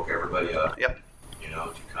woke everybody up. Yep.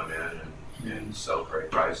 To come in and celebrate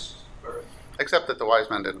Christ's birth. Except that the wise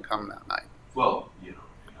men didn't come that night. Well,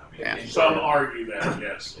 Yeah. Some argue that,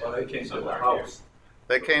 yes. Well, they came to Some the argue. house.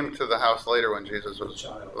 They came to the house later when Jesus was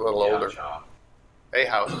Child. a little older. Child. A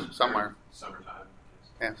house somewhere. Summertime.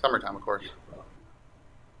 Yeah, summertime, of course.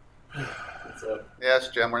 Yes,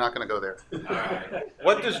 Jim, we're not going to go there. All right.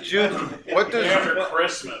 What does Jude After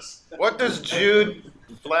Christmas. what does Jude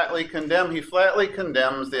flatly condemn? He flatly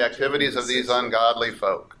condemns the activities of these ungodly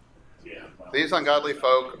folk. Yeah. Well, These ungodly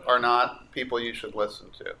folk are not people you should listen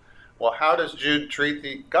to. Well, how does Jude treat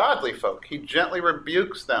the godly folk? He gently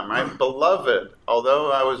rebukes them, right? Beloved,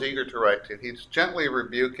 although I was eager to write to you, he's gently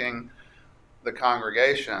rebuking the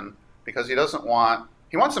congregation because he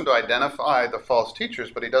wants them to identify the false teachers,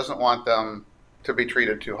 but he doesn't want them to be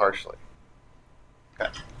treated too harshly.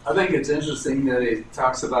 Okay. I think it's interesting that he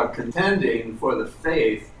talks about contending for the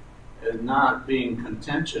faith and not being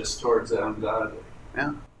contentious towards the ungodly.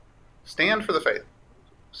 Yeah. Stand for the faith.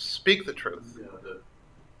 Speak the truth. You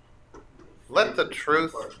know, Let the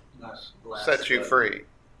truth set you free.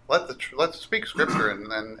 Let's speak Scripture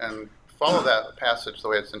and follow that passage the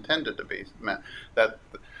way it's intended to be meant. That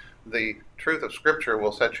the truth of Scripture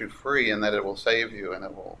will set you free, and that it will save you, and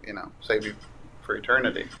it will, save you for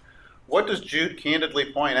eternity. What does Jude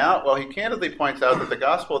candidly point out? Well, he candidly points out that the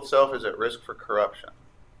gospel itself is at risk for corruption.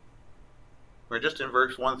 We're just in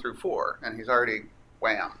verse 1 through 4, and he's already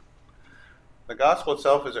wham. The gospel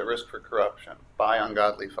itself is at risk for corruption by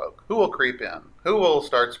ungodly folk. Who will creep in? Who will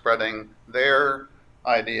start spreading their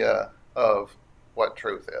idea of what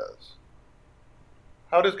truth is?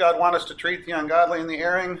 How does God want us to treat the ungodly and the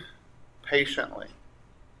erring? Patiently.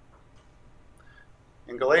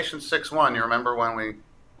 In Galatians 6:1, you remember when we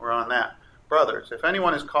were on that? Brothers, if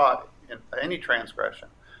anyone is caught in any transgression,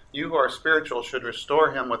 you who are spiritual should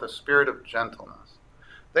restore him with a spirit of gentleness.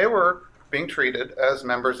 They were being treated as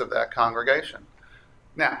members of that congregation.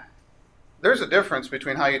 Now, there's a difference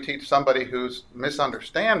between how you teach somebody who's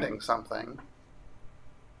misunderstanding something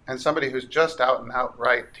and somebody who's just out and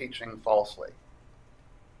outright teaching falsely.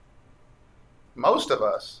 Most of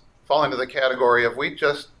us fall into the category of we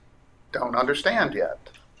just don't understand yet.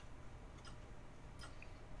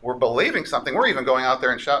 We're believing something. We're even going out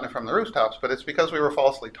there and shouting it from the rooftops, but it's because we were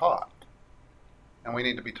falsely taught. And we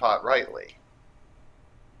need to be taught rightly.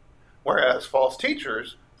 Whereas false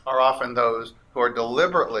teachers are often those who are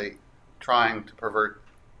deliberately trying to pervert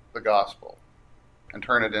the gospel and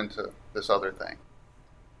turn it into this other thing.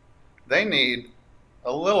 They need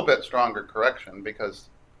a little bit stronger correction because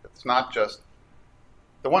it's not just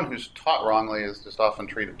the one who's taught wrongly is just often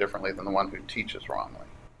treated differently than the one who teaches wrongly.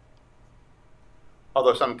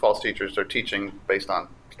 Although some false teachers are teaching based on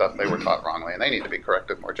stuff they were taught wrongly, and they need to be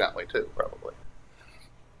corrected more gently too, probably.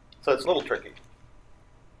 So it's a little tricky.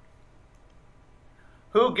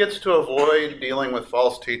 Who gets to avoid dealing with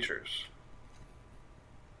false teachers?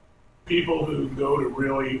 People who go to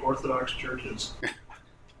really Orthodox churches.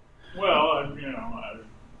 Well, it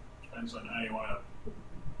depends on how you want to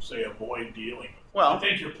say avoid dealing with. Well, I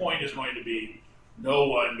think your point is going to be no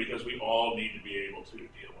one, because we all need to be able to deal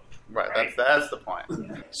with it. Right? That's the point.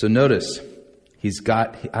 So notice,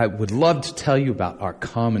 I would love to tell you about our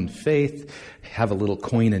common faith, have a little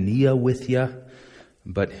koinonia with you,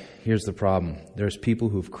 but here's the problem. There's people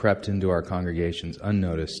who've crept into our congregations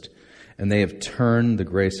unnoticed, and they have turned the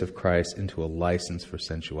grace of Christ into a license for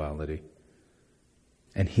sensuality.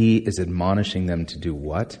 And he is admonishing them to do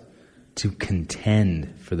what? To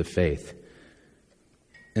contend for the faith.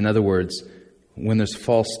 In other words, when there's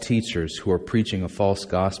false teachers who are preaching a false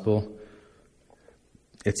gospel,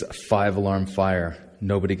 it's a 5-alarm fire.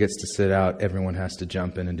 Nobody gets to sit out. Everyone has to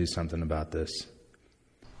jump in and do something about this.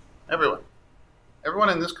 Everyone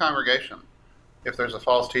in this congregation, if there's a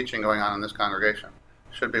false teaching going on in this congregation,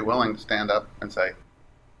 should be willing to stand up and say,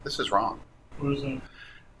 this is wrong. What is that?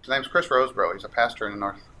 His name's Chris Roseborough. He's a pastor in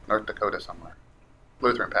North Dakota somewhere.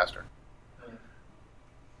 Lutheran pastor.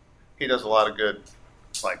 He does a lot of good,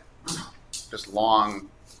 just long,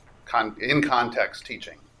 in-context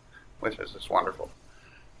teaching, which is just wonderful.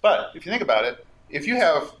 But if you think about it, if you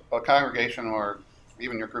have a congregation or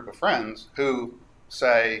even your group of friends who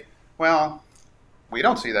say, well, we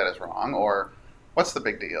don't see that as wrong, or what's the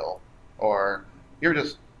big deal, or you're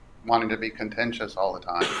just wanting to be contentious all the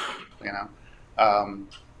time,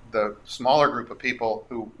 the smaller group of people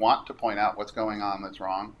who want to point out what's going on that's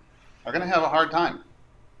wrong are going to have a hard time.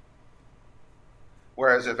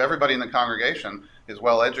 Whereas if everybody in the congregation is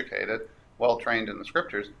well educated, well trained in the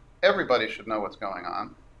scriptures, everybody should know what's going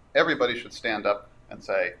on. Everybody should stand up and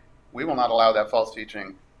say, we will not allow that false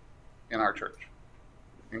teaching in our church,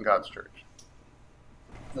 in God's church.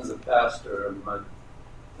 As a pastor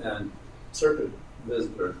and circuit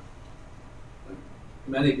visitor,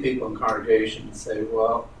 many people in congregations say,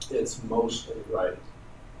 well, it's mostly right.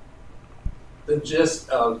 The gist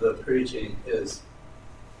of the preaching is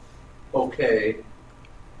okay.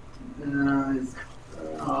 It's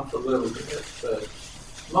off a little bit, but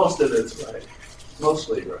most of it's right,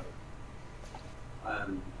 mostly right.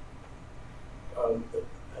 And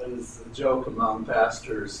as a joke among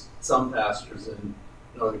pastors, some pastors in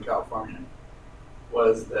Northern California,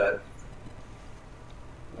 was that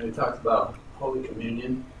when he talked about Holy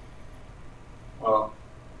Communion, well,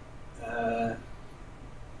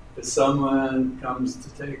 if someone comes to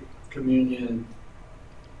take communion,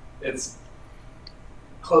 it's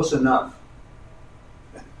close enough.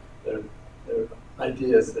 Their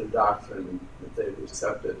ideas, their doctrine that they've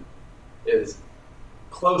accepted is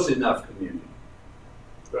close enough communion,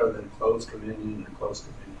 rather than close communion or close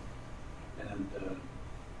communion. And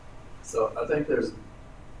so I think there's,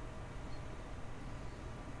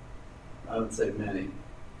 I would say many,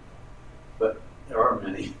 but there are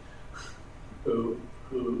many who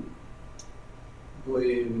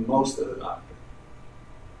believe most of the doctrine.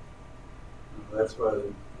 That's why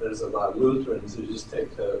there's a lot of Lutherans who just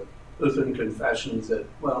take the Lutheran confessions that,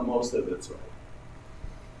 well, most of it's right.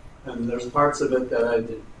 And there's parts of it that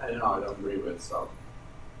I don't agree with, so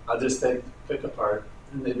I'll just pick apart,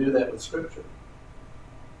 and they do that with Scripture.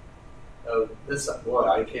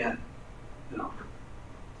 I can't,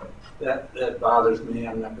 that bothers me,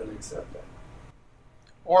 I'm not going to accept that.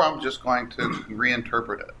 Or I'm just going to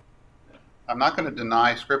reinterpret it. I'm not going to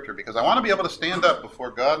deny Scripture because I want to be able to stand up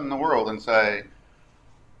before God and the world and say,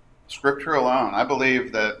 Scripture alone. I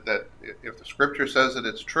believe that if the Scripture says that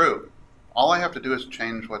it's true, all I have to do is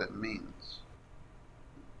change what it means.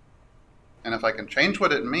 And if I can change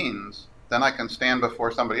what it means, then I can stand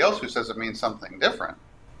before somebody else who says it means something different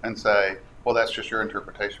and say, well, that's just your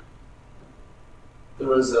interpretation. There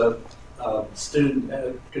was a student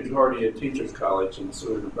at Concordia Teachers College in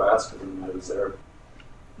Seward, Nebraska, when I was there.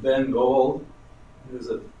 Ben Gold, he was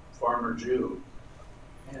a farmer Jew,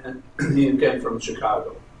 and he came from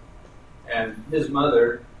Chicago. And his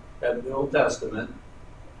mother had the Old Testament,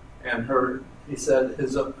 and he said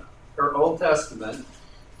her Old Testament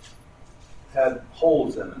had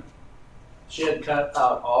holes in it. She had cut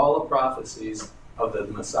out all the prophecies of the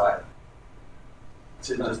Messiah.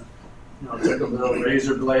 She just took a little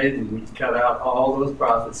razor blade and cut out all those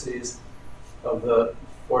prophecies of the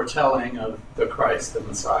foretelling of the Christ, the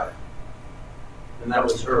Messiah. And that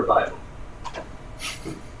was her Bible.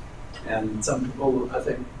 And some people, I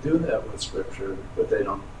think, do that with Scripture, but they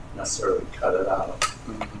don't necessarily cut it out.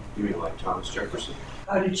 You mean like Thomas Jefferson?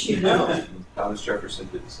 How did she know? Thomas Jefferson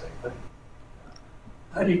did the same thing.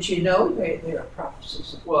 How did she know they are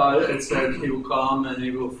prophecies? Well, it said he will come and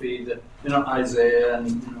he will feed, Isaiah,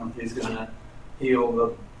 and he's going to heal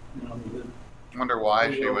the, I wonder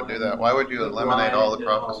why she would do that. Why would you eliminate all the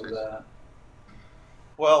prophecies?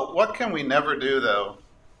 Well, what can we never do, though,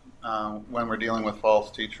 when we're dealing with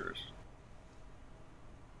false teachers?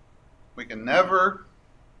 We can never,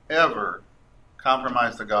 ever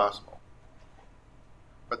compromise the gospel.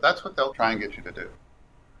 But that's what they'll try and get you to do.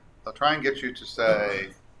 They'll try and get you to say,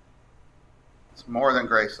 it's more than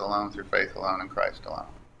grace alone, through faith alone, in Christ alone.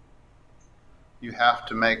 You have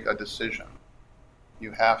to make a decision.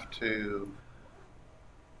 You have to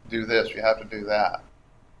do this, you have to do that.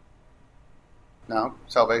 No,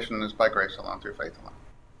 salvation is by grace alone, through faith alone.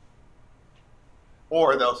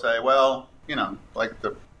 Or they'll say, well,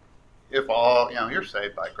 if all, you're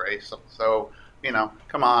saved by grace, so,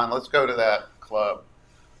 come on, let's go to that club.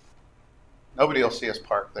 Nobody will see us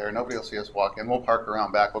park there. Nobody will see us walk in. We'll park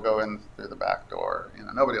around back. We'll go in through the back door.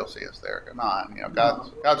 Nobody will see us there. Come on.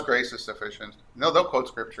 God's grace is sufficient. No, they'll quote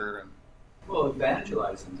Scripture and we'll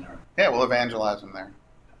evangelize them there. Yeah, we'll evangelize them there.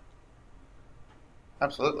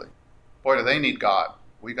 Absolutely. Boy, do they need God.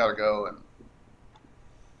 We got to go and.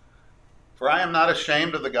 For I am not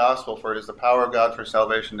ashamed of the gospel, for it is the power of God for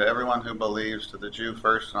salvation to everyone who believes, to the Jew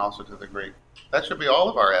first and also to the Greek. That should be all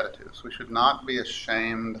of our attitudes. We should not be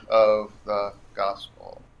ashamed of the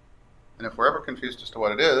gospel. And if we're ever confused as to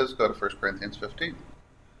what it is, go to 1 Corinthians 15.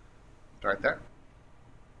 It's right there.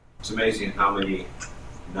 It's amazing how many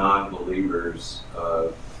non-believers,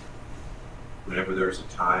 whenever there's a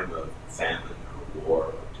time of famine or war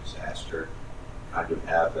or disaster, kind of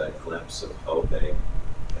have that glimpse of hope. They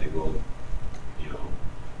will,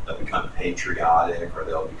 they'll become patriotic, or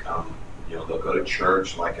they'll become, they'll go to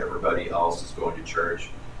church like everybody else is going to church.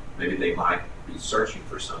 Maybe they might be searching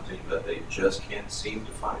for something, but they just can't seem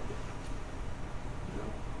to find it.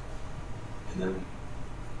 And then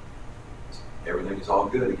everything is all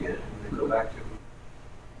good again, and they go back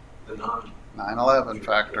to the 9/11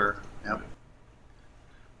 factor. Yep.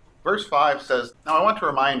 Verse 5 says, Now I want to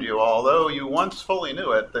remind you, although you once fully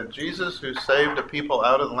knew it, that Jesus, who saved a people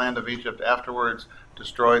out of the land of Egypt, afterwards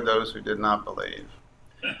destroyed those who did not believe.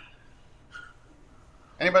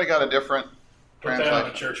 Anybody got a different Put that on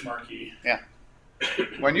a church marquee. Yeah.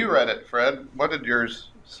 When you read it, Fred, what did yours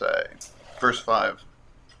say? Verse 5.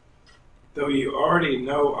 Though you already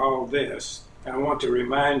know all this, I want to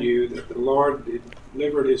remind you that the Lord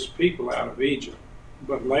delivered his people out of Egypt,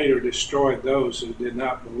 but later destroyed those who did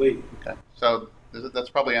not believe. Okay. So that's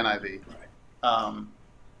probably NIV. Right.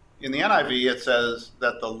 In the NIV, it says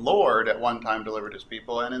that the Lord at one time delivered his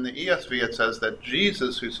people, and in the ESV, it says that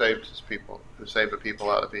Jesus who saved his people, who saved the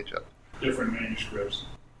people out of Egypt. Different manuscripts.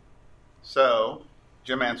 So,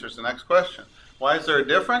 Jim answers the next question. Why is there a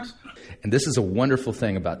difference? And this is a wonderful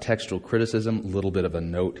thing about textual criticism. A little bit of a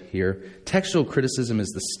note here. Textual criticism is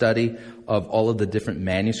the study of all of the different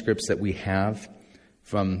manuscripts that we have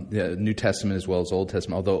from the New Testament as well as Old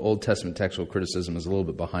Testament, although Old Testament textual criticism is a little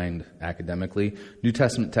bit behind academically. New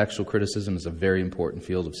Testament textual criticism is a very important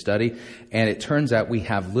field of study, and it turns out we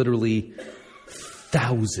have literally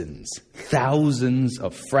thousands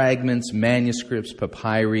of fragments, manuscripts,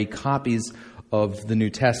 papyri, copies of the New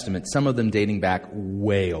Testament, some of them dating back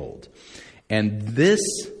way old. And this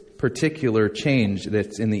particular change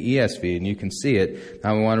that's in the ESV, and you can see it.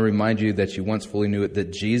 Now I want to remind you that you once fully knew it,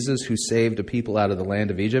 that Jesus who saved a people out of the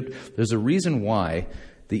land of Egypt, there's a reason why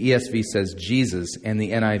the ESV says Jesus and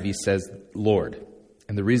the NIV says Lord.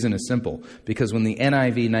 And the reason is simple, because when the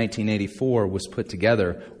NIV 1984 was put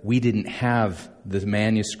together, we didn't have the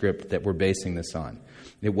manuscript that we're basing this on.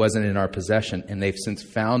 It wasn't in our possession, and they've since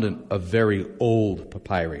found a very old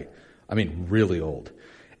papyri. I mean, really old.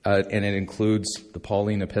 And it includes the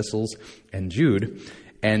Pauline epistles and Jude,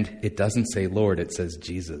 and it doesn't say Lord, it says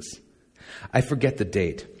Jesus. I forget the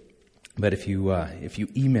date, but if you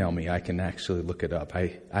email me, I can actually look it up.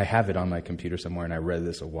 I have it on my computer somewhere, and I read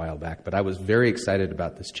this a while back, but I was very excited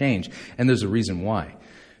about this change, and there's a reason why.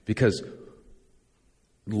 Because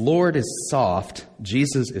Lord is soft,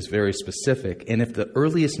 Jesus is very specific, and if the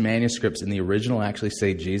earliest manuscripts in the original actually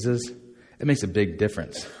say Jesus, it makes a big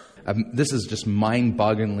difference. This is just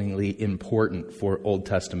mind-bogglingly important for Old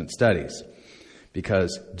Testament studies,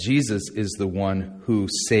 because Jesus is the one who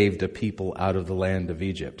saved a people out of the land of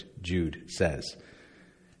Egypt, Jude says.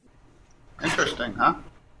 Interesting, huh?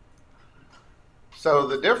 So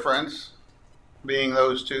the difference being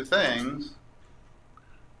those two things,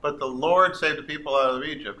 but the Lord saved the people out of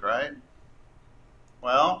Egypt, right?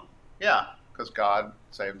 Well, yeah, because God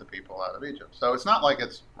saved the people out of Egypt. So it's not like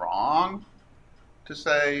it's wrong to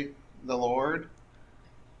say the Lord,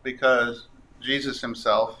 because Jesus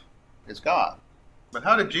himself is God. But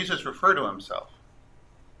how did Jesus refer to himself?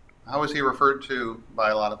 How was he referred to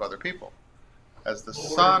by a lot of other people? As the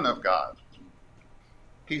Lord. Son of God.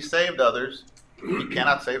 He saved others. He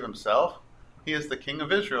cannot save himself. He is the King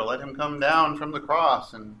of Israel. Let him come down from the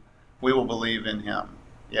cross and we will believe in him.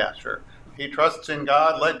 Yeah, sure. He trusts in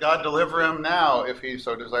God. Let God deliver him now if he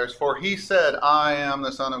so desires. For he said, I am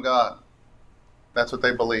the Son of God. That's what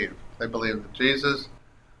they believed. They believed that Jesus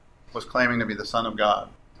was claiming to be the Son of God.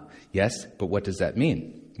 Yes, but what does that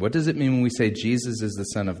mean? What does it mean when we say Jesus is the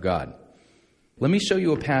Son of God? Let me show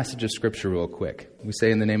you a passage of Scripture real quick. We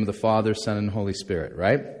say in the name of the Father, Son, and Holy Spirit,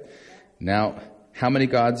 right? Now, how many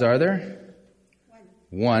gods are there?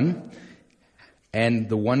 One. And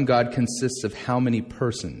the one God consists of how many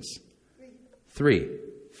persons? Three.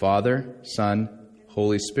 Father, Son,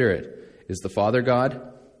 Holy Spirit. Is the Father God?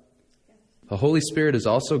 The Holy Spirit is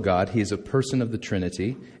also God. He is a person of the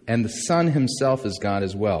Trinity. And the Son himself is God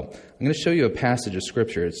as well. I'm going to show you a passage of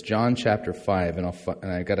Scripture. It's John chapter 5.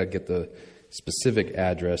 And I got to get the specific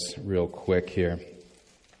address real quick here.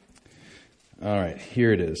 All right,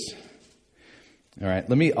 here it is. All right,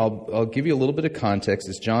 I'll give you a little bit of context.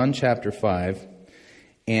 It's John chapter 5.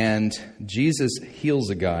 And Jesus heals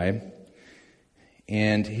a guy.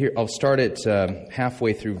 And here, I'll start at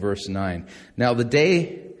halfway through verse 9. Now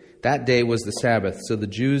that day was the Sabbath. So the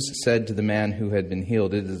Jews said to the man who had been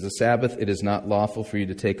healed, it is the Sabbath, it is not lawful for you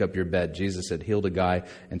to take up your bed. Jesus had healed a guy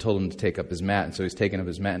and told him to take up his mat. And so he's taken up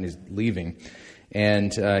his mat and he's leaving.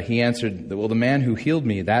 And he answered, well, the man who healed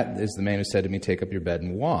me, that is the man who said to me, take up your bed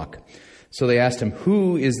and walk. So they asked him,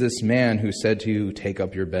 who is this man who said to you, take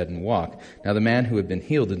up your bed and walk? Now the man who had been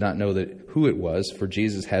healed did not know who it was, for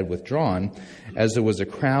Jesus had withdrawn, as there was a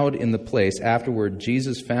crowd in the place. Afterward,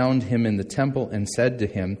 Jesus found him in the temple and said to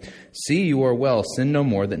him, see, you are well, sin no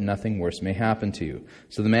more, that nothing worse may happen to you.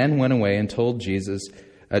 So the man went away and told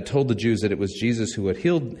the Jews that it was Jesus who had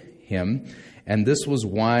healed him. And this was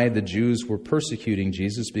why the Jews were persecuting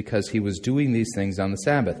Jesus, because he was doing these things on the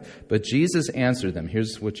Sabbath. But Jesus answered them.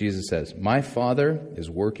 Here's what Jesus says. My Father is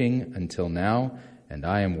working until now, and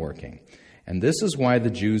I am working. And this is why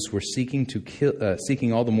the Jews were seeking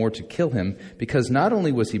all the more to kill him, because not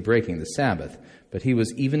only was he breaking the Sabbath, but he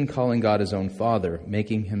was even calling God his own Father,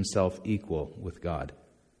 making himself equal with God.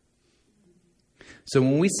 So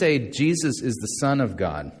when we say Jesus is the Son of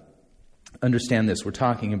God, understand this, we're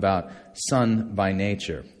talking about Son by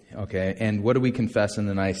nature, okay? And what do we confess in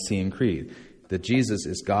the Nicene Creed? That Jesus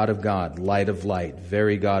is God of God, light of light,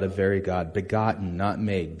 very God of very God, begotten, not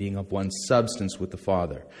made, being of one substance with the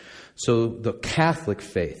Father. So the Catholic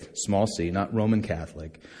faith, small c, not Roman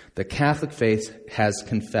Catholic, the Catholic faith has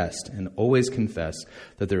confessed and always confessed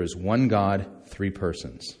that there is one God, three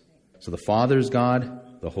persons. So the Father is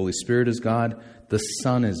God, the Holy Spirit is God, the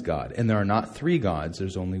Son is God. And there are not three gods,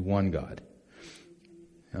 there's only one God.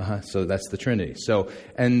 So that's the Trinity. So,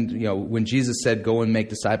 and when Jesus said, "Go and make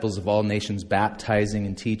disciples of all nations, baptizing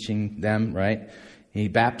and teaching them," right? He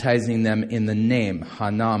baptizing them in the name,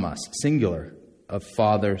 hanamas, singular, of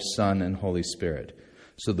Father, Son, and Holy Spirit.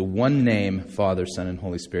 So the one name, Father, Son, and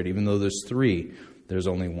Holy Spirit, even though there's three, there's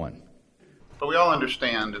only one. But we all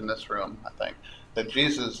understand in this room, I think, that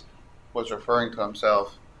Jesus was referring to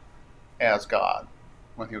himself as God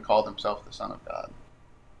when he called himself the Son of God.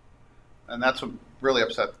 And that's what really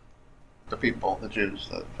upset the people, the Jews,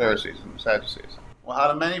 the Pharisees, and the Sadducees. Well,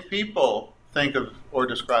 how do many people think of or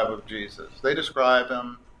describe of Jesus? They describe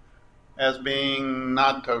him as being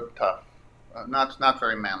not so tough, not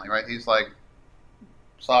very manly, right? He's like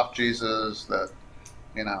soft Jesus that,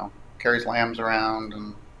 carries lambs around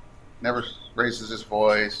and never raises his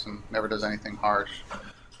voice and never does anything harsh.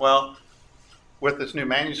 Well, with this new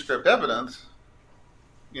manuscript evidence,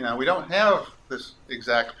 we don't have this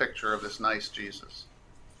exact picture of this nice Jesus.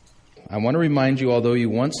 I want to remind you, although you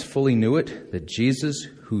once fully knew it, that Jesus,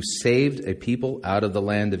 who saved a people out of the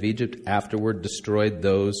land of Egypt, afterward destroyed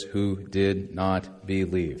those who did not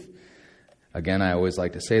believe. Again, I always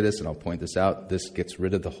like to say this, and I'll point this out. This gets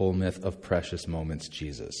rid of the whole myth of precious moments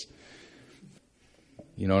Jesus.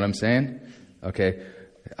 You know what I'm saying? Okay.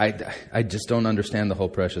 I just don't understand the whole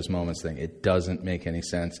precious moments thing. It doesn't make any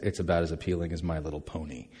sense. It's about as appealing as My Little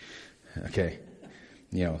Pony. Okay.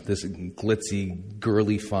 This glitzy,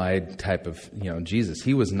 girly-fied type of, Jesus.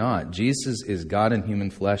 He was not. Jesus is God in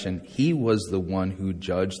human flesh, and he was the one who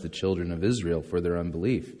judged the children of Israel for their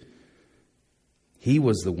unbelief. He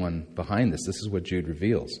was the one behind this. This is what Jude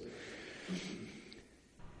reveals.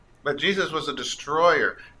 But Jesus was a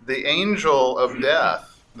destroyer. The angel of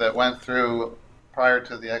death that went through prior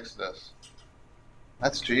to the Exodus,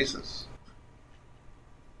 that's Jesus.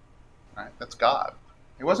 Right? That's God.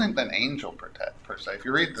 He wasn't an angel per se. If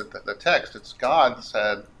you read the text, it's God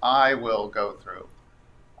said, "I will go through.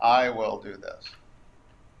 I will do this."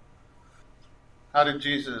 How did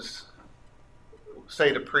Jesus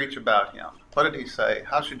say to preach about him? What did he say?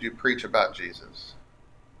 How should you preach about Jesus?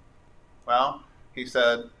 Well, he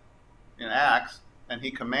said in Acts, and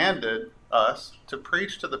he commanded us to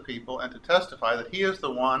preach to the people and to testify that he is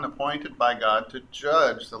the one appointed by God to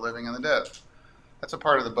judge the living and the dead. That's a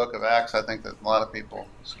part of the book of Acts, I think, that a lot of people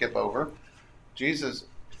skip over. Jesus,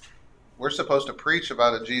 we're supposed to preach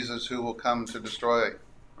about a Jesus who will come to destroy,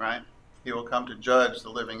 right? He will come to judge the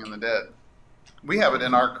living and the dead. We have it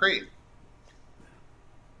in our creed.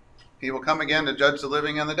 He will come again to judge the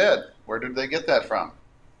living and the dead. Where did they get that from?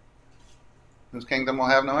 Whose kingdom will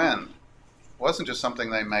have no end. It wasn't just something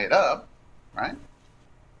they made up, right?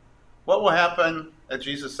 What will happen at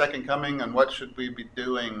Jesus' second coming, and what should we be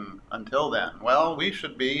doing until then? Well, we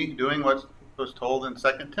should be doing what was told in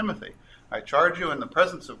 2 Timothy. I charge you in the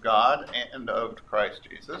presence of God and of Christ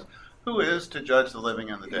Jesus, who is to judge the living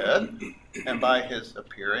and the dead, and by his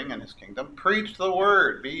appearing in his kingdom, preach the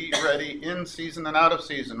word, be ready in season and out of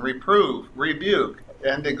season, reprove, rebuke,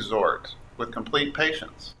 and exhort with complete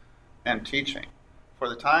patience and teaching. For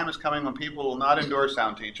the time is coming when people will not endure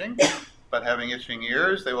sound teaching, but having itching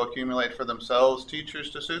ears, they will accumulate for themselves teachers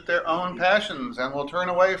to suit their own passions, and will turn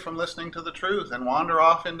away from listening to the truth and wander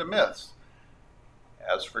off into myths.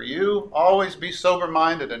 As for you, always be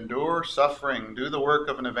sober-minded, endure suffering, do the work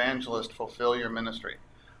of an evangelist, fulfill your ministry.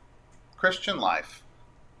 Christian life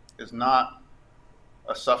is not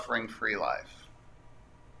a suffering-free life.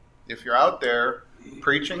 If you're out there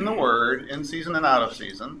preaching the word in season and out of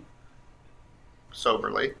season,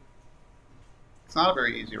 soberly, it's not a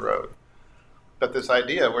very easy road. But this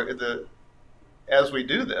idea, as we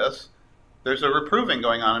do this, there's a reproving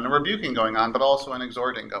going on and a rebuking going on, but also an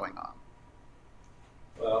exhorting going on.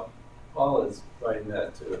 Well, Paul is writing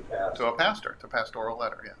that to a pastor. To a pastor, to a pastoral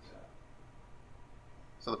letter, yes.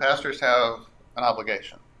 So the pastors have an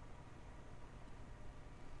obligation.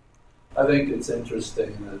 I think it's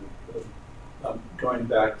interesting that going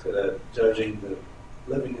back to that judging the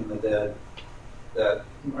living and the dead, that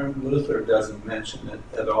Martin Luther doesn't mention it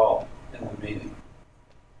at all in the meeting.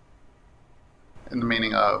 In the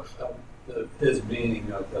meaning of? His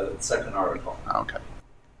meaning of the second article. Okay.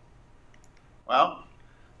 Well,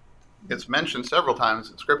 it's mentioned several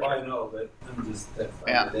times in Scripture. Well, I know, but I'm just I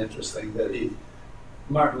find it interesting that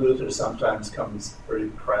Martin Luther sometimes comes pretty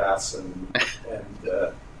crass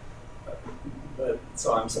but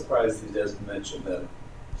so I'm surprised he doesn't mention the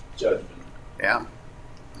judgment. Yeah.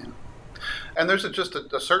 And there's just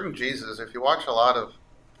a certain Jesus. If you watch a lot of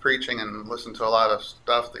preaching and listen to a lot of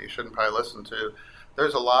stuff that you shouldn't probably listen to,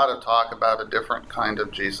 there's a lot of talk about a different kind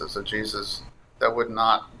of Jesus, a Jesus that would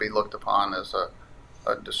not be looked upon as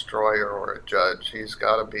a destroyer or a judge. He's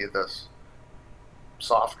got to be this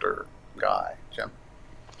softer guy. Jim?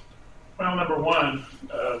 Well, number one,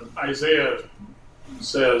 Isaiah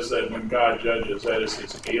says that when God judges, that is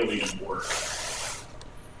his alien work.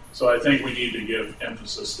 So I think we need to give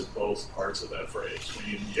emphasis to both parts of that phrase.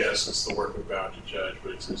 We need, yes, it's the work of God to judge,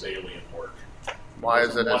 but it's his alien work. Why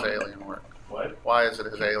is it his alien work? What? Why is it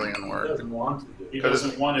his alien work? He doesn't want to do it. He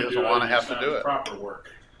doesn't want to do it. He doesn't want to have It's to not do his it. proper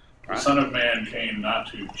work. Right. The Son of Man came not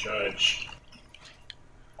to judge.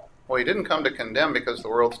 Well, he didn't come to condemn because the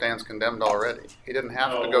world stands condemned already. He didn't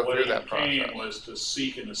have to go through that process. What he came was to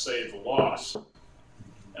seek and to save the lost.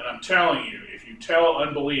 And I'm telling you, if you tell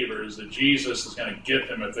unbelievers that Jesus is going to get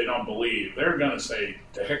them if they don't believe, they're going to say,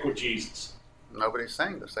 to heck with Jesus. Nobody's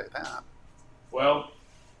saying to say that. Well,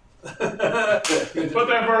 put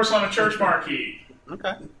that verse on a church marquee.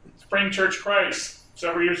 Okay. Spring Church Christ,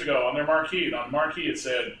 several years ago, on their marquee. On the marquee it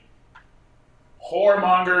said,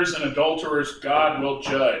 whoremongers and adulterers God will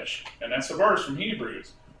judge. And that's a verse from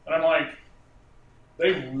Hebrews. And I'm like,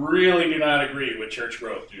 they really do not agree with church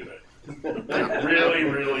growth, do they? Really,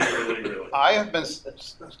 really, really, really. I have been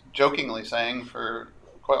jokingly saying for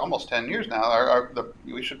almost 10 years now,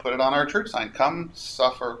 we should put it on our church sign, come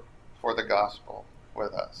suffer for the gospel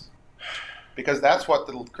with us. Because that's what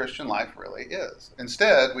the Christian life really is.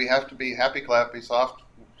 Instead, we have to be happy, clappy, soft,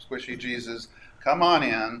 squishy Jesus, come on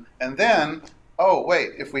in, and then, oh,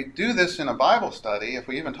 wait, if we do this in a Bible study, if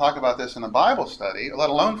we even talk about this in a Bible study, let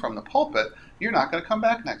alone from the pulpit, you're not going to come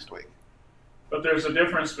back next week. But there's a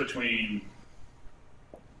difference between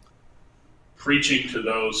preaching to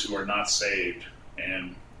those who are not saved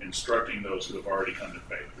and instructing those who have already come to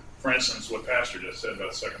faith. For instance, what Pastor just said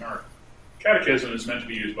about the second article. Catechism is meant to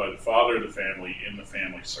be used by the father of the family in the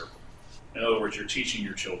family circle. In other words, you're teaching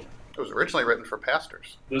your children. It was originally written for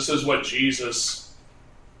pastors. This is what Jesus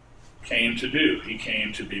came to do. He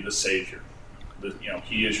came to be the Savior.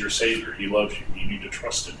 He is your Savior. He loves you. You need to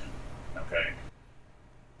trust in him. Okay?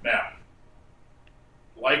 Now,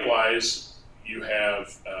 likewise, you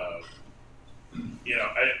have,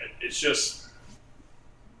 it's just,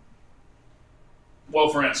 well,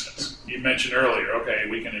 for instance, you mentioned earlier, okay,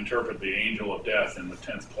 we can interpret the angel of death in the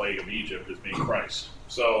 10th plague of Egypt as being Christ.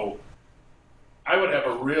 So I would have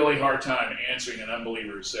a really hard time answering an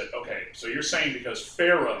unbeliever who said, okay, so you're saying because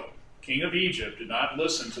Pharaoh, king of Egypt, did not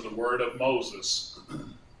listen to the word of Moses,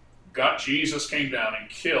 Jesus came down and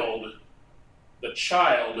killed the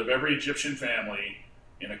child of every Egyptian family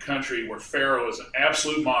in a country where Pharaoh is an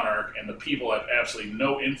absolute monarch and the people have absolutely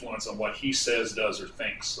no influence on what he says, does, or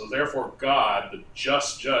thinks. So therefore God, the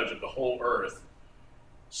just judge of the whole earth,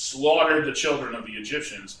 slaughtered the children of the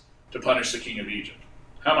Egyptians to punish the king of Egypt.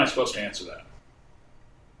 How am I supposed to answer that?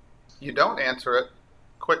 You don't answer it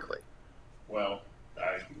quickly. Well,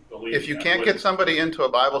 I believe if you can't get somebody into a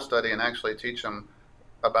Bible study and actually teach them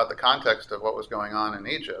about the context of what was going on in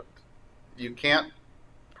Egypt, you can't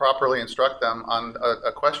properly instruct them on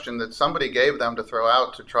a question that somebody gave them to throw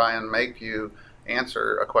out to try and make you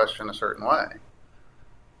answer a question a certain way.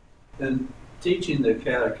 In teaching the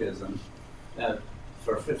catechism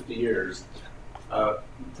for 50 years, we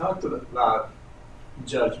talked about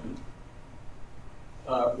judgment.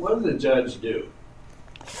 What does the judge do?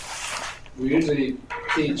 We usually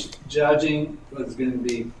teach judging what's going to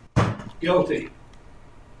be guilty.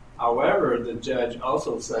 However, the judge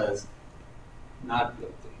also says not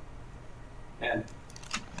guilty. And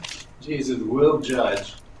Jesus will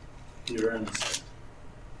judge your innocence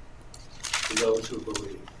to those who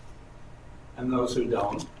believe. And those who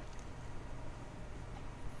don't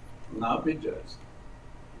will not be judged.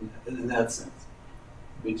 In that sense,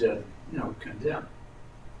 be judged, condemned.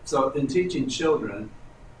 So in teaching children,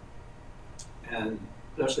 and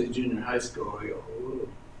especially junior high school, we go, ooh,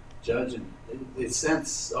 judging. They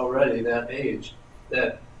sense already that age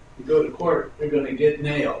that you go to court, they're going to get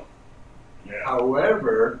nailed. Yeah.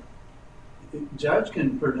 However, the judge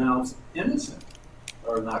can pronounce innocent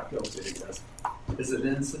or not guilty, I guess. Is it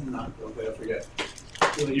innocent or not guilty? I forget.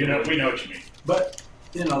 We know what you mean. But,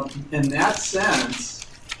 in that sense,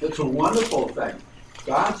 it's a wonderful thing.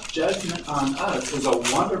 God's judgment on us is a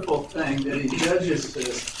wonderful thing that he judges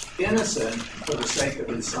us innocent for the sake of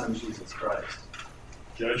his son, Jesus Christ.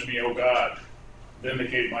 Judge me, O God.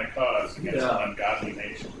 Vindicate my cause against an ungodly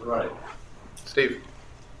nation. Right. Steve.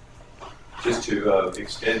 Just to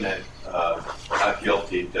extend that, not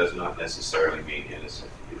guilty does not necessarily mean innocent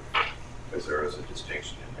either, because there is a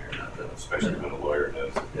distinction in there, especially when a lawyer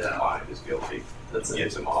knows that his client is guilty,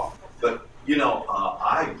 gets him off. But, you know,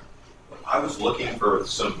 I was looking for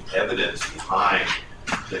some evidence behind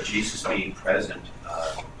that Jesus being present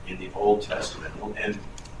in the Old Testament, and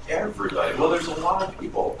everybody, well, there's a lot of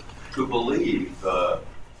people who believe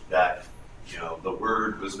that, you know, the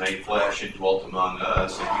Word was made flesh and dwelt among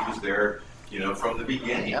us, and he was there, you know, from the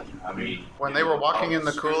beginning. I mean, when they were walking in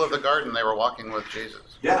the cool of the garden, they were walking with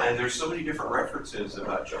Jesus. Yeah, and there's so many different references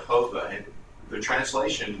about Jehovah, and the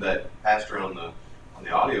translation that Pastor on the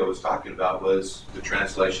audio was talking about was the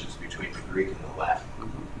translations between the Greek and the Latin.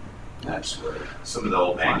 That's where some of the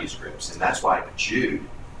old manuscripts, and that's why Jude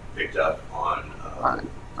picked up on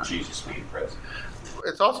Jesus being present.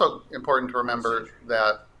 It's also important to remember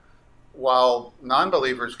that while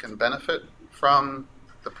non-believers can benefit from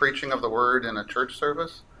the preaching of the word in a church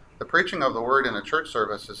service, the preaching of the word in a church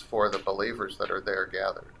service is for the believers that are there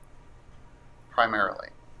gathered, primarily.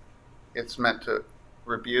 It's meant to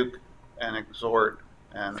rebuke and exhort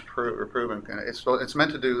and reprove, and it's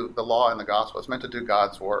meant to do the law and the gospel. It's meant to do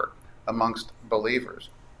God's work amongst believers,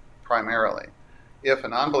 primarily. If a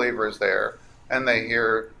non-believer is there and they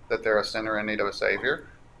hear that they're a sinner in need of a Savior,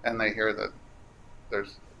 and they hear that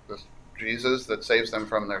there's this Jesus that saves them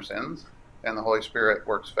from their sins, and the Holy Spirit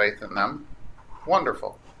works faith in them,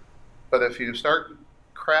 wonderful. But if you start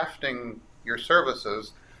crafting your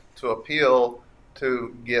services to appeal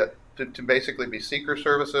to basically be seeker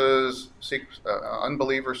services,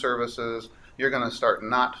 unbeliever services, you're going to start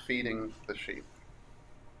not feeding the sheep.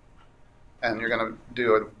 And you're going to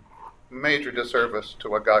do a major disservice to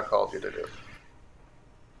what God called you to do.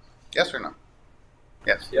 Yes or no?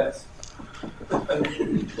 Yes. Yes.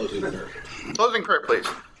 Closing prayer, please.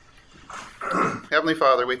 Heavenly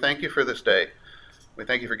Father, we thank you for this day. We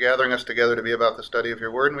thank you for gathering us together to be about the study of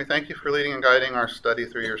your word, and we thank you for leading and guiding our study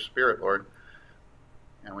through your Spirit, Lord.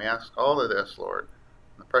 And we ask all of this, Lord,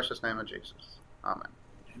 in the precious name of Jesus. Amen.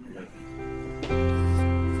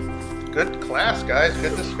 Good class, guys.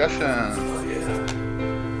 Good discussion. Yeah.